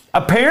like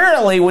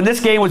apparently when this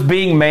game was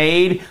being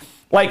made,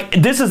 like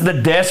this is the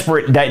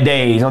desperate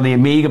days on the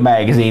Amiga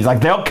magazines.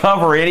 Like they'll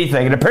cover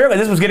anything, and apparently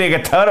this was getting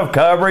a ton of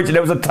coverage, and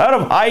there was a ton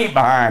of hype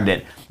behind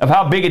it of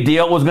how big a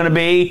deal it was going to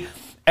be,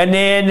 and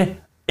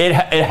then it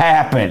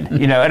happened,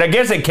 And I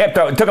guess it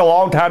took a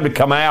long time to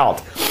come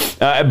out,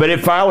 but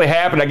it finally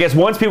happened. I guess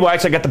once people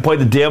actually got to play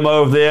the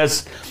demo of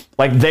this,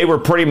 like they were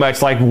pretty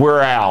much like,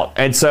 we're out.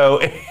 And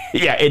so,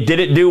 yeah, it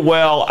didn't do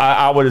well.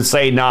 I would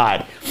say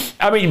not.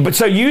 I mean, but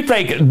so you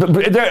think,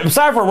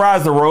 aside from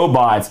Rise of the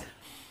Robots,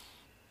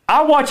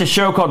 I watch a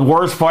show called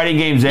Worst Fighting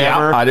Games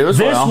Ever. Yeah, I do as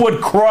well. This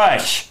would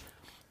crush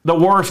the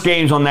worst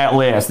games on that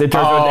list in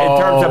terms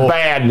of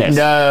badness.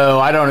 No,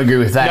 I don't agree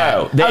with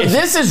that. No,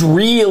 this is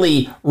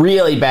really,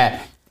 really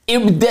bad.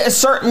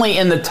 Certainly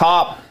in the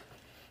top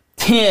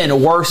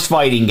 10 worst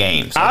fighting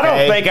games. Okay? I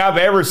don't think I've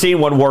ever seen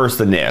one worse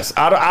than this.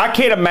 I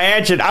can't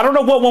imagine. I don't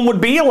know what one would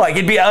be like.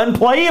 It'd be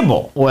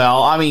unplayable.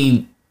 Well, I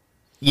mean,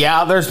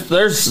 yeah, there's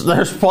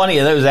plenty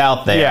of those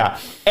out there. Yeah.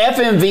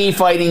 FMV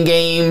fighting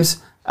games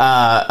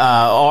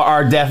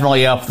are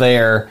definitely up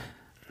there.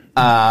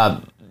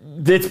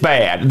 It's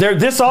bad.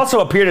 This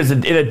also appeared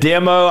in a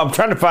demo. I'm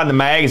trying to find the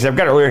magazine. I've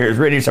got it here. It's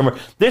written here somewhere.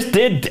 This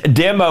did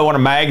demo on a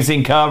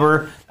magazine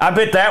cover. I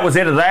bet that was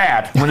into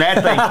that when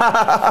that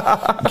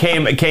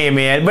thing came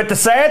in. But the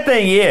sad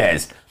thing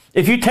is,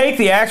 if you take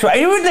the actual,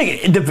 you would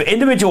think the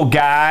individual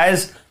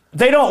guys,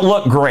 they don't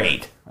look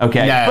great.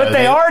 Okay, no, but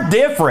they are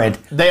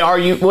different. They are.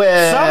 Some of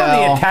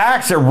the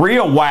attacks are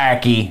real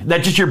wacky.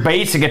 That's just your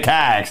basic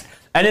attacks.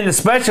 And then the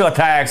special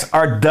attacks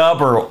are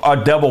double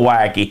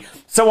wacky.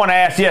 Someone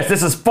asked, yes,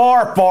 this is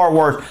far, far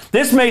worse.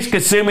 This makes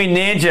Kasumi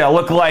Ninja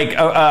look like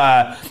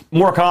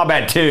Mortal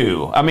Kombat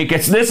 2. I mean,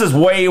 this is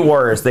way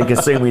worse than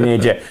Kasumi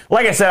Ninja.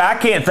 Like I said,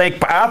 I've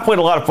played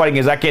a lot of fighting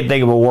games. I can't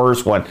think of a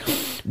worse one.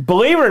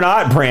 Believe it or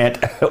not,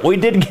 Brent, we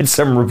did get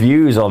some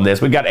reviews on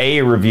this. We got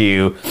a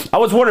review. I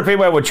was wondering if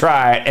anybody would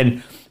try it,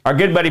 and our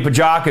good buddy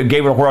Pajaka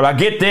gave it a whirl. Now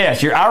get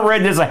this. I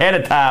read this ahead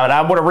of time, and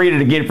I want to read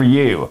it again for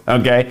you.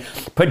 Okay?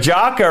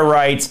 Pajaka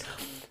writes,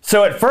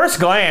 so at first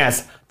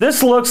glance,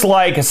 this looks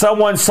like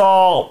someone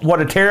saw what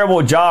a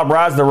terrible job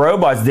Rise of the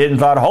Robots did and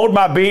thought, hold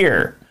my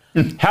beer.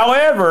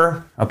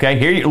 However,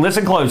 okay,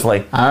 listen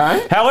closely. All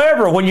right.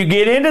 However, when you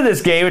get into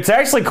this game, it's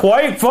actually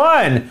quite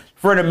fun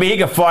for an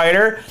Amiga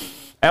fighter.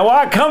 And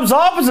while it comes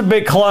off as a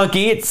bit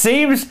clunky, it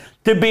seems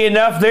to be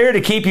enough there to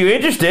keep you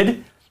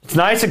interested. It's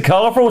nice and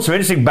colorful with some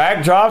interesting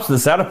backdrops. The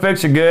sound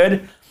effects are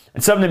good.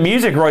 And some of the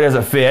music really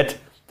doesn't fit.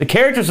 The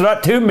characters are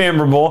not too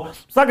memorable.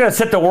 It's not going to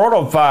set the world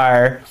on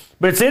fire.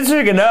 But it's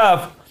interesting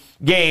enough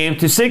game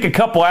to sink a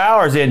couple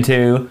hours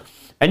into.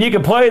 And you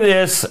can play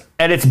this,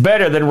 and it's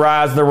better than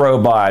Rise of the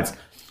Robots.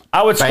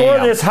 I would score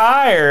this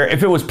higher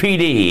if it was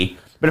PD.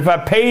 But if I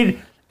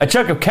paid a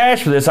chunk of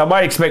cash for this, I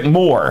might expect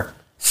more.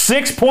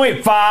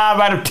 6.5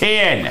 out of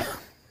 10.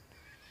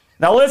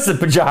 Now listen,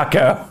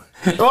 Pajako.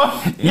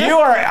 You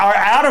are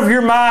out of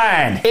your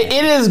mind. It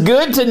is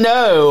good to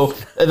know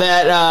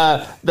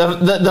that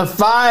the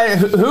five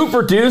who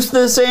produced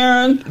this,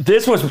 Aaron.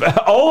 This was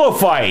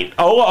OLOFight.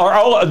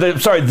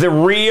 The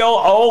real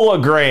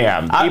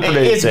Hologram.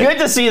 It's good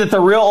to see that the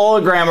real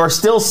Hologram are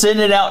still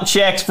sending out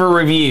checks for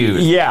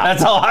reviews. Yeah,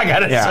 that's all I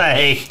gotta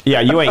say. Yeah,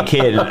 you ain't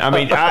kidding. I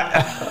mean,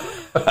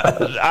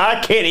 I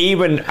can't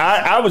even.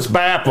 I was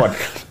baffled.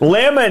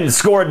 Lemon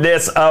scored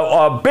this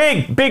a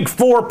big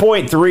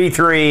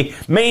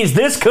 4.33. Means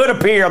this could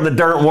appear on the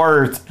Dirt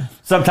Worst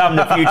sometime in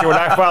the future when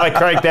I finally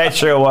crank that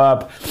show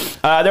up.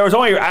 There was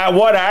only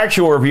one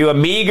actual review.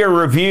 Amiga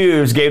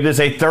Reviews gave this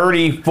a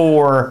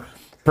 34%.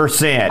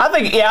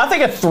 I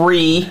think a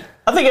 3.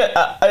 I think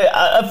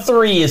a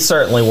 3 is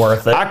certainly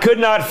worth it. I could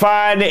not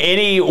find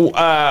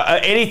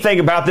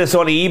anything about this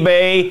on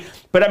eBay.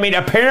 But, I mean,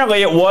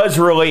 apparently it was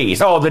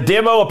released. Oh, the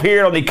demo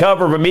appeared on the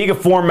cover of Amiga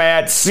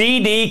format,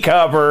 CD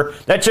cover.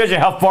 That shows you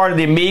how far into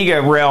the Amiga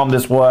realm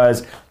this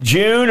was.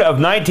 June of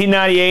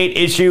 1998,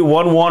 issue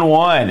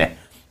 111.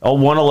 Oh,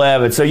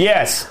 111. So,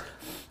 yes,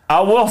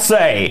 I will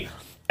say,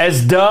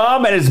 as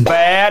dumb and as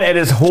bad and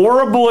as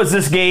horrible as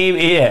this game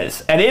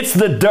is, and this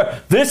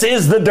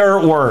is the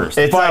Dirt Worst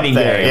fighting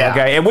game. Yeah.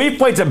 Okay? And we've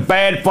played some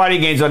bad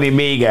fighting games on the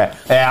Amiga.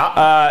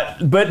 Yeah.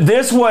 But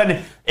this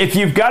one, if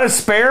you've got a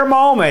spare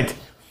moment,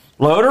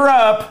 load her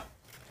up.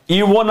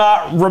 You will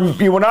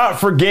not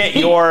forget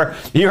your.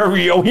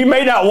 You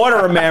may not want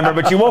to remember,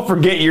 but you won't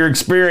forget your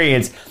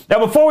experience. Now,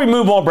 before we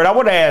move on, Brett, I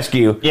want to ask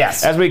you.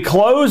 Yes. As we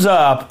close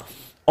up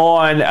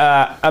on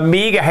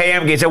Amiga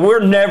ham games, and we're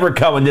never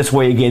coming this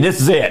way again.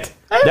 This is it.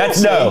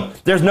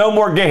 There's no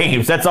more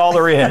games. That's all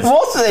there is.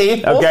 We'll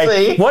see.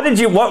 Okay. What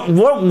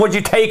would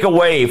you take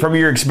away from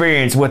your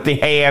experience with the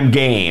ham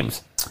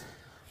games?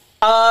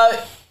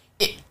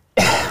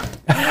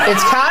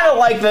 It's kind of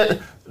like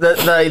the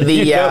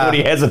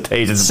nobody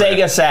hesitates.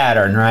 Sega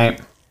Saturn, right?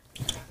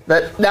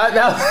 No.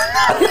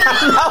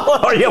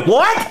 Are you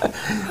what?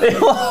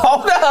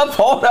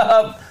 Hold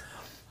up.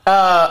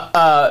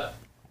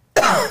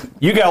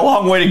 You got a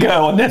long way to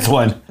go on this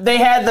one. They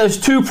had those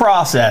two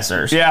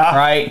processors. Yeah.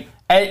 Right?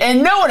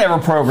 And no one ever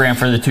programmed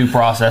for the two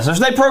processors.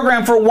 They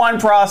programmed for one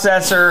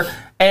processor,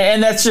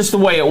 and that's just the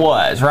way it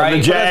was, right?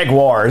 The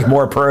Jaguar is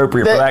more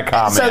appropriate for that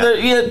comment.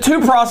 So two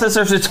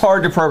processors, it's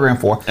hard to program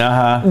for.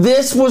 Uh-huh.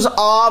 This was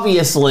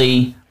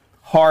obviously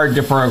hard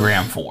to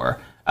program for.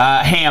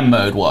 Ham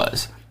mode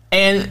was.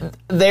 And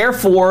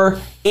therefore,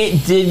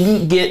 it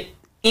didn't get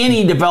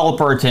any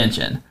developer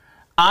attention.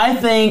 I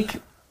think,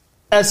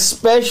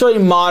 especially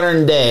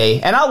modern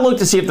day, and I'll look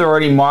to see if there are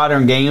any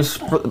modern games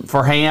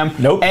for ham.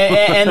 Nope.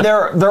 and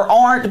there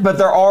aren't, but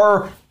there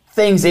are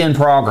things in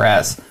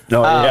progress.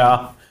 Oh,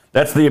 yeah.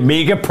 That's the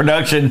Amiga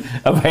production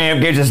of ham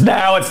games.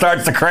 Now it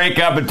starts to crank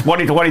up in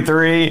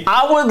 2023.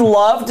 I would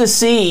love to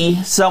see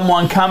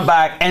someone come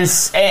back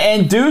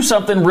and do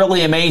something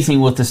really amazing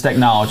with this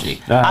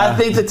technology. Uh-huh. I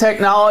think the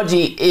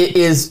technology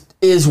is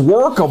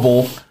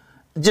workable.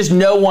 Just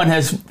no one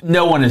has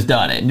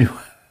done it.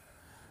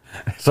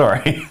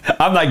 Sorry,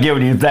 I'm not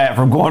giving you that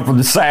from going from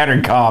the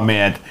Saturn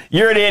comment.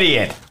 You're an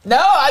idiot.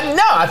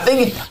 I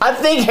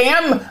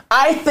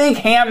think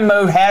ham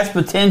mode has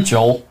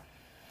potential.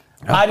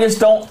 I just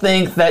don't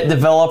think that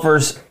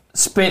developers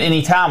spent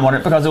any time on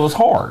it because it was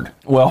hard.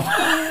 Well,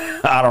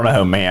 I don't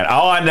know, man.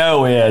 All I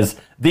know is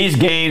these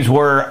games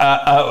were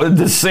a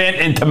descent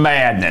into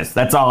madness.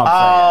 That's all I'm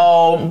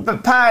saying. Oh,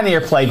 but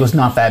Pioneer Plague was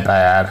not that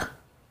bad.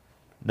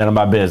 None of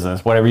my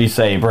business. Whatever you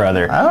say,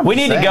 brother. We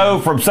need to go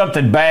from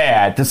something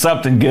bad to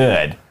something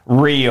good.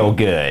 Real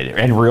good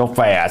and real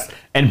fast.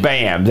 And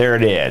bam, there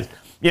it is.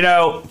 You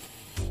know,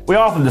 we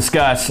often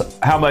discuss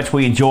how much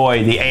we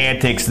enjoy the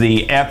antics,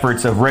 the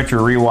efforts of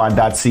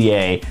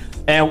RetroRewind.ca.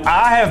 And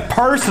I have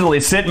personally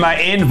sent my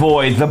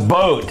envoy, the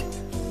boat,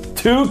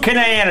 to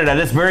Canada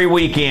this very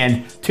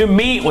weekend to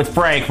meet with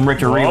Frank from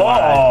Retro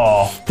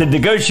Rewind, to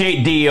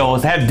negotiate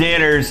deals, have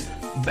dinners,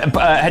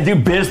 do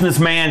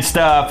businessman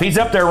stuff. He's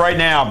up there right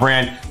now,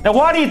 Brent. Now,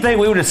 why do you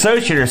think we would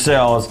associate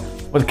ourselves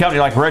with a company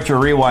like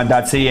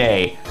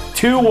RetroRewind.ca?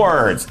 2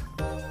 words: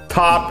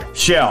 top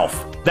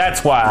shelf.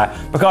 That's why.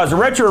 Because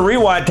Retro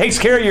Rewind takes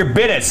care of your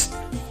business.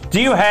 Do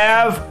you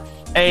have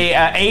a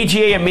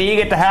AGA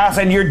Amiga at the house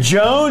and you're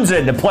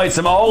jonesing to play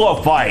some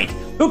OLOFight?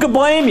 Who could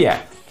blame you?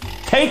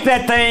 Take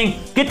that thing,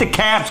 get the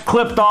caps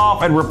clipped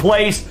off and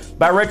replaced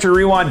by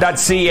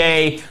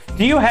RetroRewind.ca.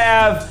 Do you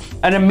have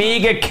an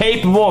Amiga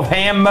capable of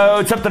ham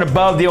mode, something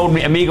above the old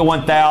Amiga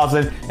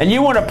 1000, and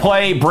you want to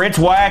play Brent's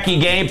wacky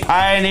game,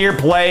 Pioneer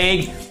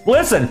Plague?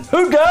 Listen,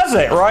 who does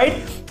it,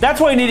 right? That's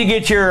why you need to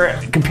get your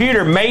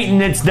computer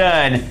maintenance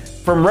done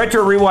from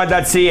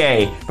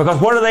RetroRewind.ca.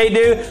 Because what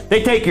do?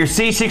 They take your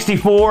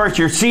C64s,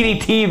 your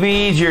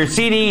CD-TVs, your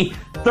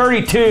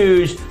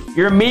CD32s,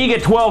 your Amiga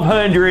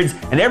 1200s,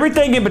 and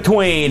everything in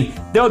between.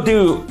 They'll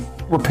do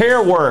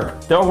repair work.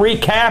 They'll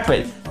recap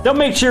it. They'll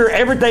make sure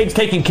everything's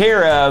taken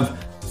care of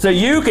so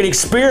you can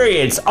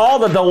experience all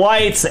the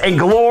delights and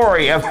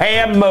glory of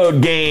ham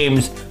mode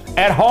games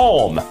at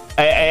home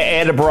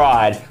and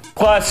abroad.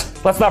 Plus,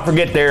 let's not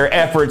forget their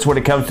efforts when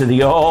it comes to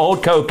the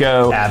old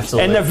Coco.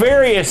 Absolutely. And the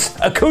various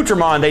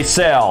accoutrements they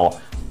sell.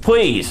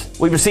 Please,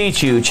 we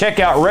beseech you, check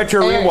out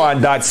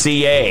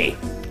RetroRewind.ca.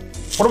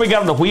 What do we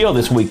got on the wheel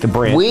this week,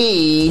 Brent?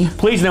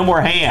 Please, no more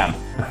ham.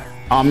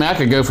 I mean, I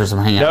could go for some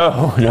ham.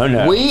 No.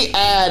 We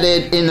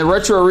added in the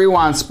Retro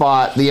Rewind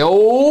spot the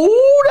old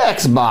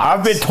Xbox.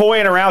 I've been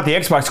toying around with the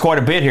Xbox quite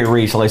a bit here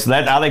recently, so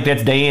I think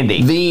that's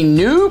dandy. The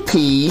new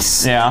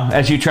piece,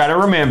 as you try to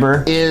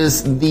remember,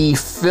 is the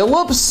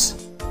Philips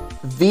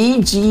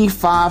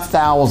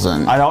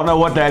VG5000. I don't know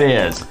what that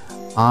is.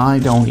 I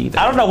don't either.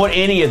 I don't know what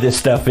any of this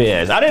stuff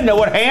is. I didn't know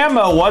what ham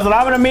mode was, and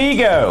I'm an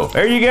Amigo.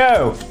 There you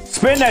go.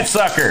 Spin that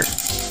sucker.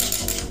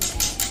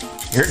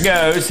 Here it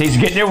goes. He's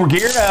getting it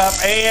geared up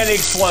and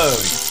explodes.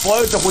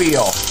 Explodes the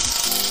wheel.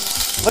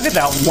 Look at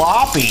that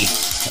loppy.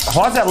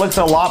 Why does that look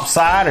so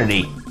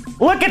lopsidedy?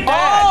 Look at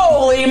that.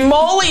 Holy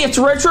moly, it's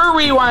Retro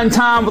Rewind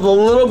time with a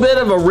little bit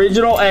of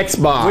original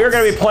Xbox. We're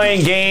going to be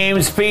playing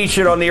games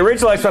featured on the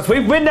original Xbox.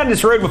 We've been down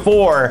this road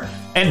before,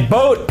 and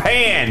Boat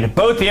panned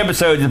both the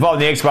episodes involving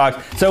the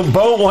Xbox. So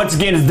Boat, once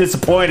again, is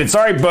disappointed.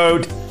 Sorry,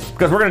 Boat.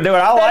 Because we're going to do it.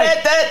 I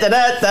like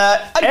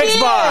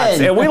Xbox.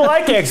 And we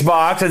like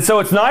Xbox. And so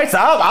it's nice.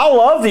 I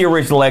love the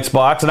original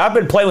Xbox. And I've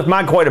been playing with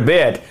mine quite a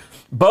bit.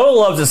 Bo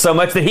loves it so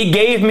much that he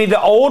gave me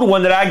the old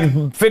one that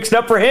I fixed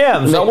up for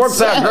him. So it works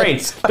out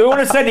great. Do we want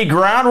to set any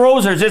ground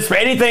rules or just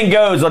anything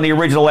goes on the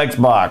original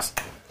Xbox?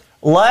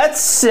 Let's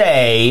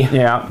say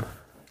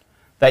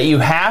that you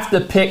have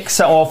to pick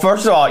some. Well,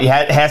 first of all, it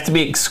has to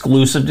be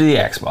exclusive to the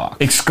Xbox.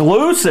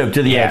 Exclusive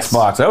to the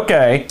Xbox.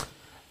 Okay.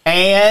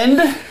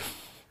 And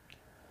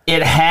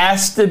it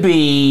has to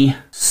be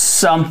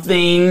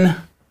something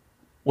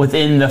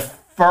within the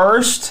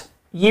first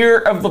year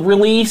of the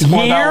release or the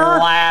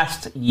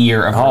last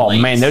year of release.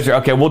 Oh, man. Those are,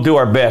 okay, we'll do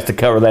our best to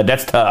cover that.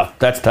 That's tough.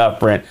 That's tough,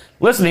 Brent.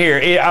 Listen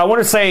here. I want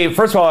to say,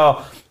 first of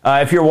all,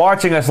 if you're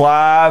watching us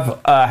live,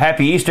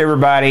 happy Easter,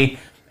 everybody,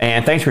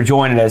 and thanks for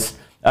joining us.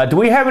 Do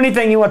we have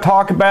anything you want to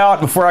talk about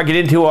before I get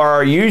into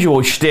our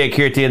usual shtick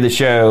here at the end of the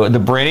show? The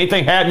Brent,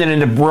 anything happening in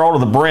the world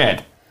of the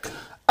Brent?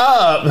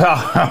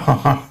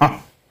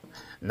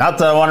 Not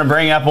that I want to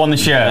bring up on the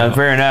show.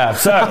 Fair enough.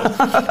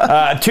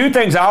 So, two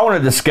things I want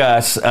to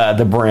discuss,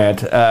 the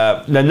Brent.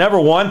 The number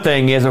one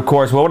thing is, of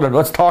course,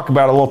 let's talk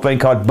about a little thing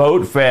called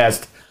Boat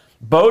Fest.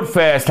 Boat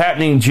Fest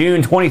happening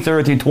June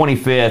 23rd through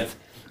 25th.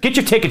 Get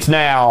your tickets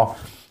now.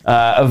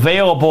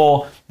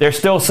 Available. There's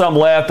still some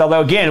left,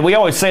 although, again, we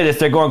always say this,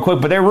 they're going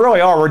quick, but they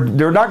really are.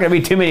 There are not going to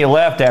be too many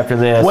left after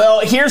this. Well,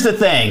 here's the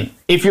thing.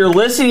 If you're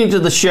listening to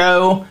the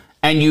show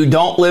and you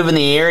don't live in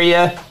the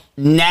area,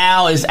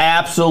 now is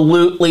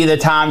absolutely the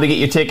time to get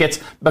your tickets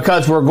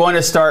because we're going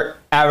to start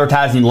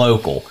advertising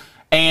local.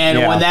 And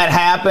when that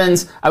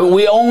happens,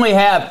 we only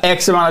have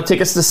X amount of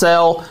tickets to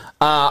sell.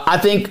 I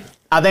think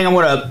I'm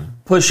going to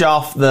push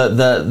off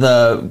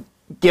the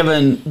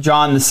giving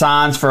John the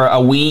signs for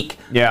a week,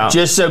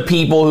 just so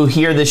people who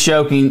hear the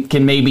show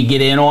can maybe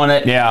get in on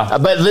it.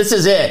 But this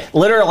is it.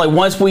 Literally,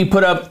 once we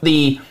put up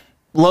the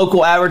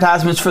local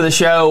advertisements for the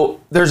show,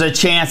 there's a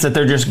chance that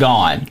they're just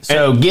gone.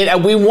 So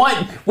we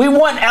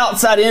want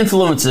outside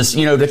influences,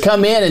 to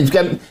come in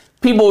and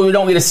people we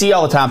don't get to see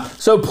all the time.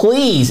 So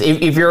please,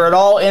 if you're at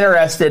all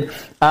interested,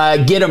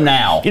 get them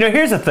now.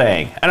 Here's the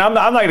thing, and I'm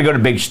not going to go to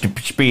big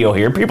spiel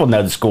here. People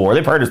know the score.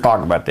 They've heard us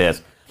talk about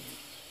this.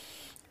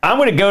 I'm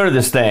going to go to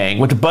this thing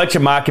with a bunch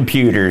of my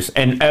computers,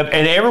 and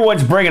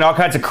everyone's bringing all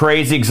kinds of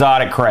crazy,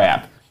 exotic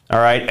crap. All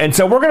right? And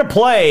so we're going to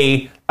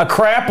play a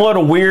crap load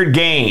of weird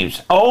games.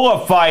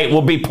 OLOFight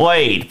will be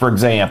played, for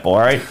example. All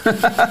right?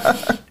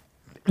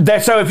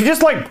 So if you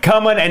just like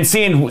coming and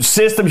seeing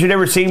systems you've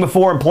never seen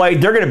before and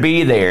played, they're going to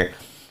be there.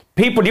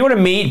 People, do you want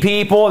to meet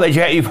people that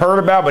you've heard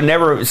about but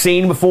never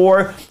seen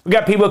before? We've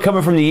got people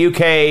coming from the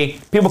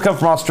UK, people come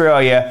from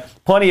Australia,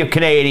 plenty of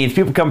Canadians,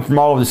 people come from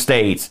all over the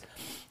States.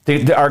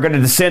 Are going to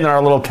descend on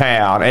our little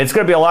town, and it's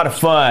going to be a lot of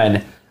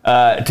fun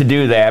to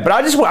do that. But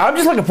I'm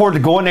just looking forward to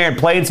going there and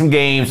playing some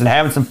games and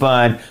having some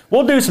fun.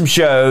 We'll do some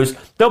shows.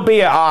 There'll be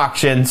an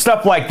auction,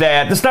 stuff like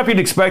that. The stuff you'd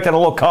expect at a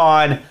little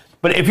con.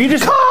 But if you don't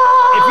give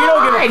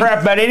a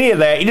crap about any of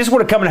that, you just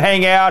want to come and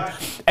hang out.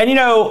 And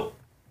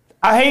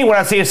I hate when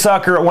I see a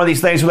sucker at one of these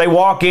things where they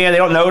walk in, they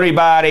don't know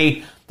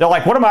anybody. They're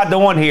like, "What am I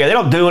doing here?" They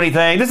don't do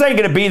anything. This ain't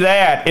going to be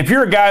that. If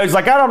you're a guy who's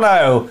like, "I don't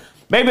know,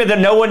 maybe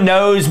no one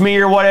knows me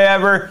or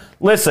whatever."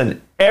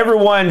 Listen,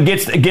 everyone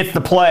gets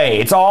to play.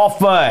 It's all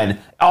fun,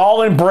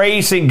 all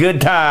embracing good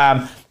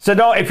time. So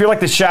if you're like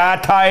the shy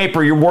type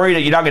or you're worried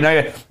that you're not going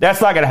to know, that's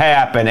not going to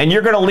happen. And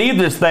you're going to leave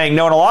this thing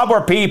knowing a lot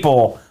more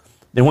people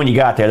than when you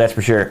got there, that's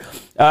for sure.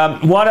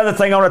 One other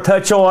thing I want to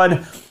touch on,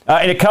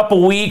 in a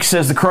couple weeks,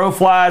 as the crow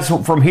flies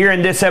from here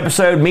in this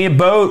episode, me and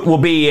Boat will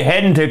be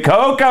heading to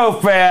Coco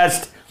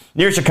Fest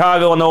near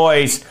Chicago,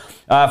 Illinois.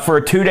 For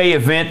a 2-day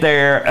event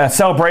there,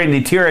 celebrating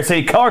the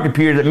TRS-80 color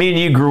computer that me and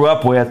you grew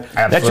up with.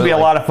 Absolutely. That should be a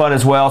lot of fun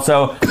as well.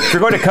 So if you're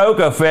going to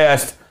Coco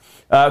Fest,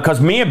 because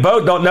me and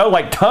Boat don't know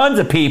like tons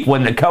of people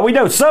in the we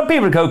know some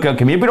people in the Coco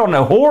community. We don't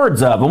know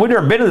hordes of them. We've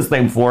never been to this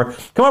thing before.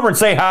 Come over and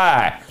say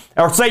hi,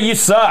 or say you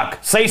suck.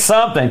 Say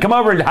something. Come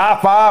over and high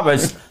five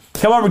us.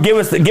 Come over and give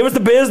us the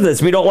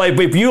business. We don't like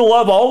if you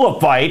love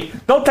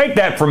OLOFight, don't take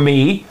that from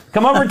me.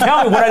 Come over and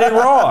tell me what I did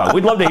wrong.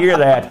 We'd love to hear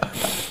that.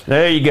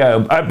 There you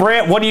go.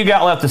 Brent, what do you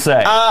got left to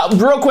say?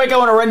 Real quick, I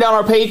want to run down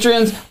our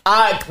patrons.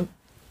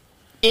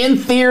 In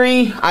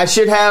theory, I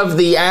should have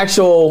the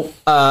actual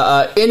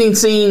ending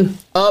scene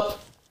up.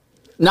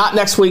 Not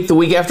next week, the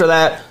week after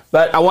that.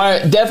 But I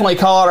want to definitely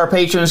call out our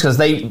patrons because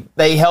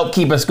they help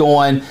keep us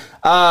going.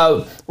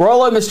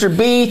 Rollo, Mr.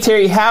 B,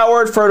 Terry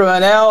Howard, Frodo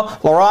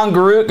NL, Laurent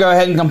Garut, go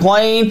ahead and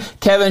complain.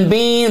 Kevin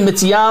Bean,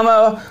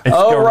 Mitsuyama,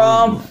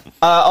 Oram,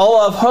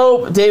 Olaf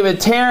Hope,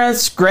 David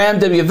Terrence, Graham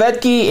W.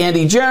 Vetke,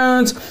 Andy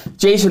Jones,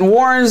 Jason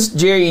Warrens,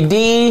 Jerry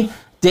D,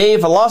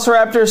 Dave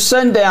Velociraptor,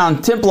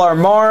 Sundown, Templar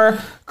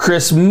Mar,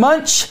 Chris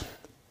Munch,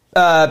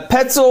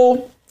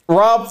 Petzel,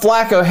 Rob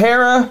Flack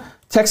O'Hara,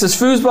 Texas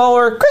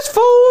Foosballer, Chris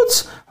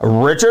Folds,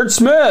 Richard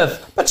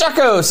Smith,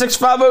 Pacheco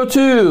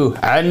 6502,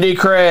 Andy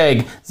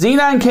Craig,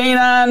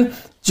 Z9K9,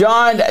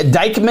 John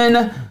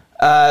Dykeman,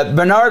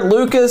 Bernard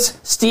Lucas,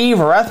 Steve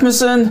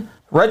Rasmussen,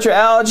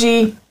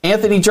 Retroalgy,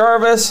 Anthony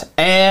Jarvis,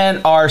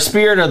 and our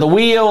Spirit of the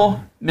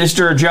Wheel,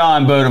 Mr.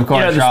 John Boat of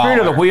course. The Spirit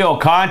of the Wheel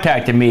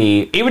contacted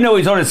me, even though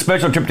he's on his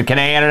special trip to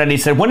Canada, and he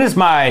said, "When is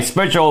my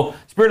special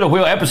Spirit of the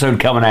Wheel episode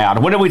coming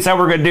out?" When did we say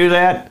we're going to do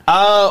that?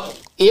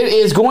 It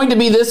is going to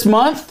be this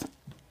month.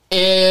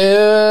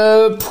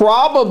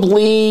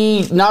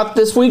 Probably not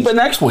this week, but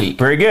next week.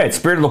 Very good.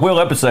 Spirit of the Wheel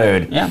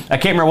episode. Yeah. I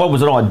can't remember what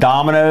was it on,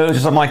 Domino's or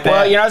something like that?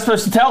 Well, you're not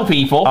supposed to tell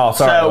people. Oh,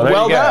 sorry. So,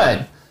 well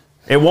done.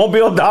 It won't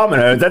be on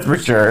Domino's, that's for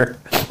sure.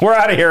 We're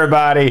out of here,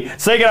 everybody.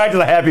 Say goodnight to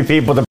the happy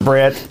people, the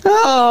Brit.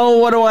 Oh,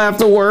 what do I have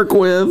to work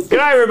with? Good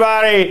night,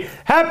 everybody.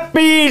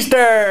 Happy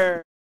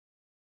Easter.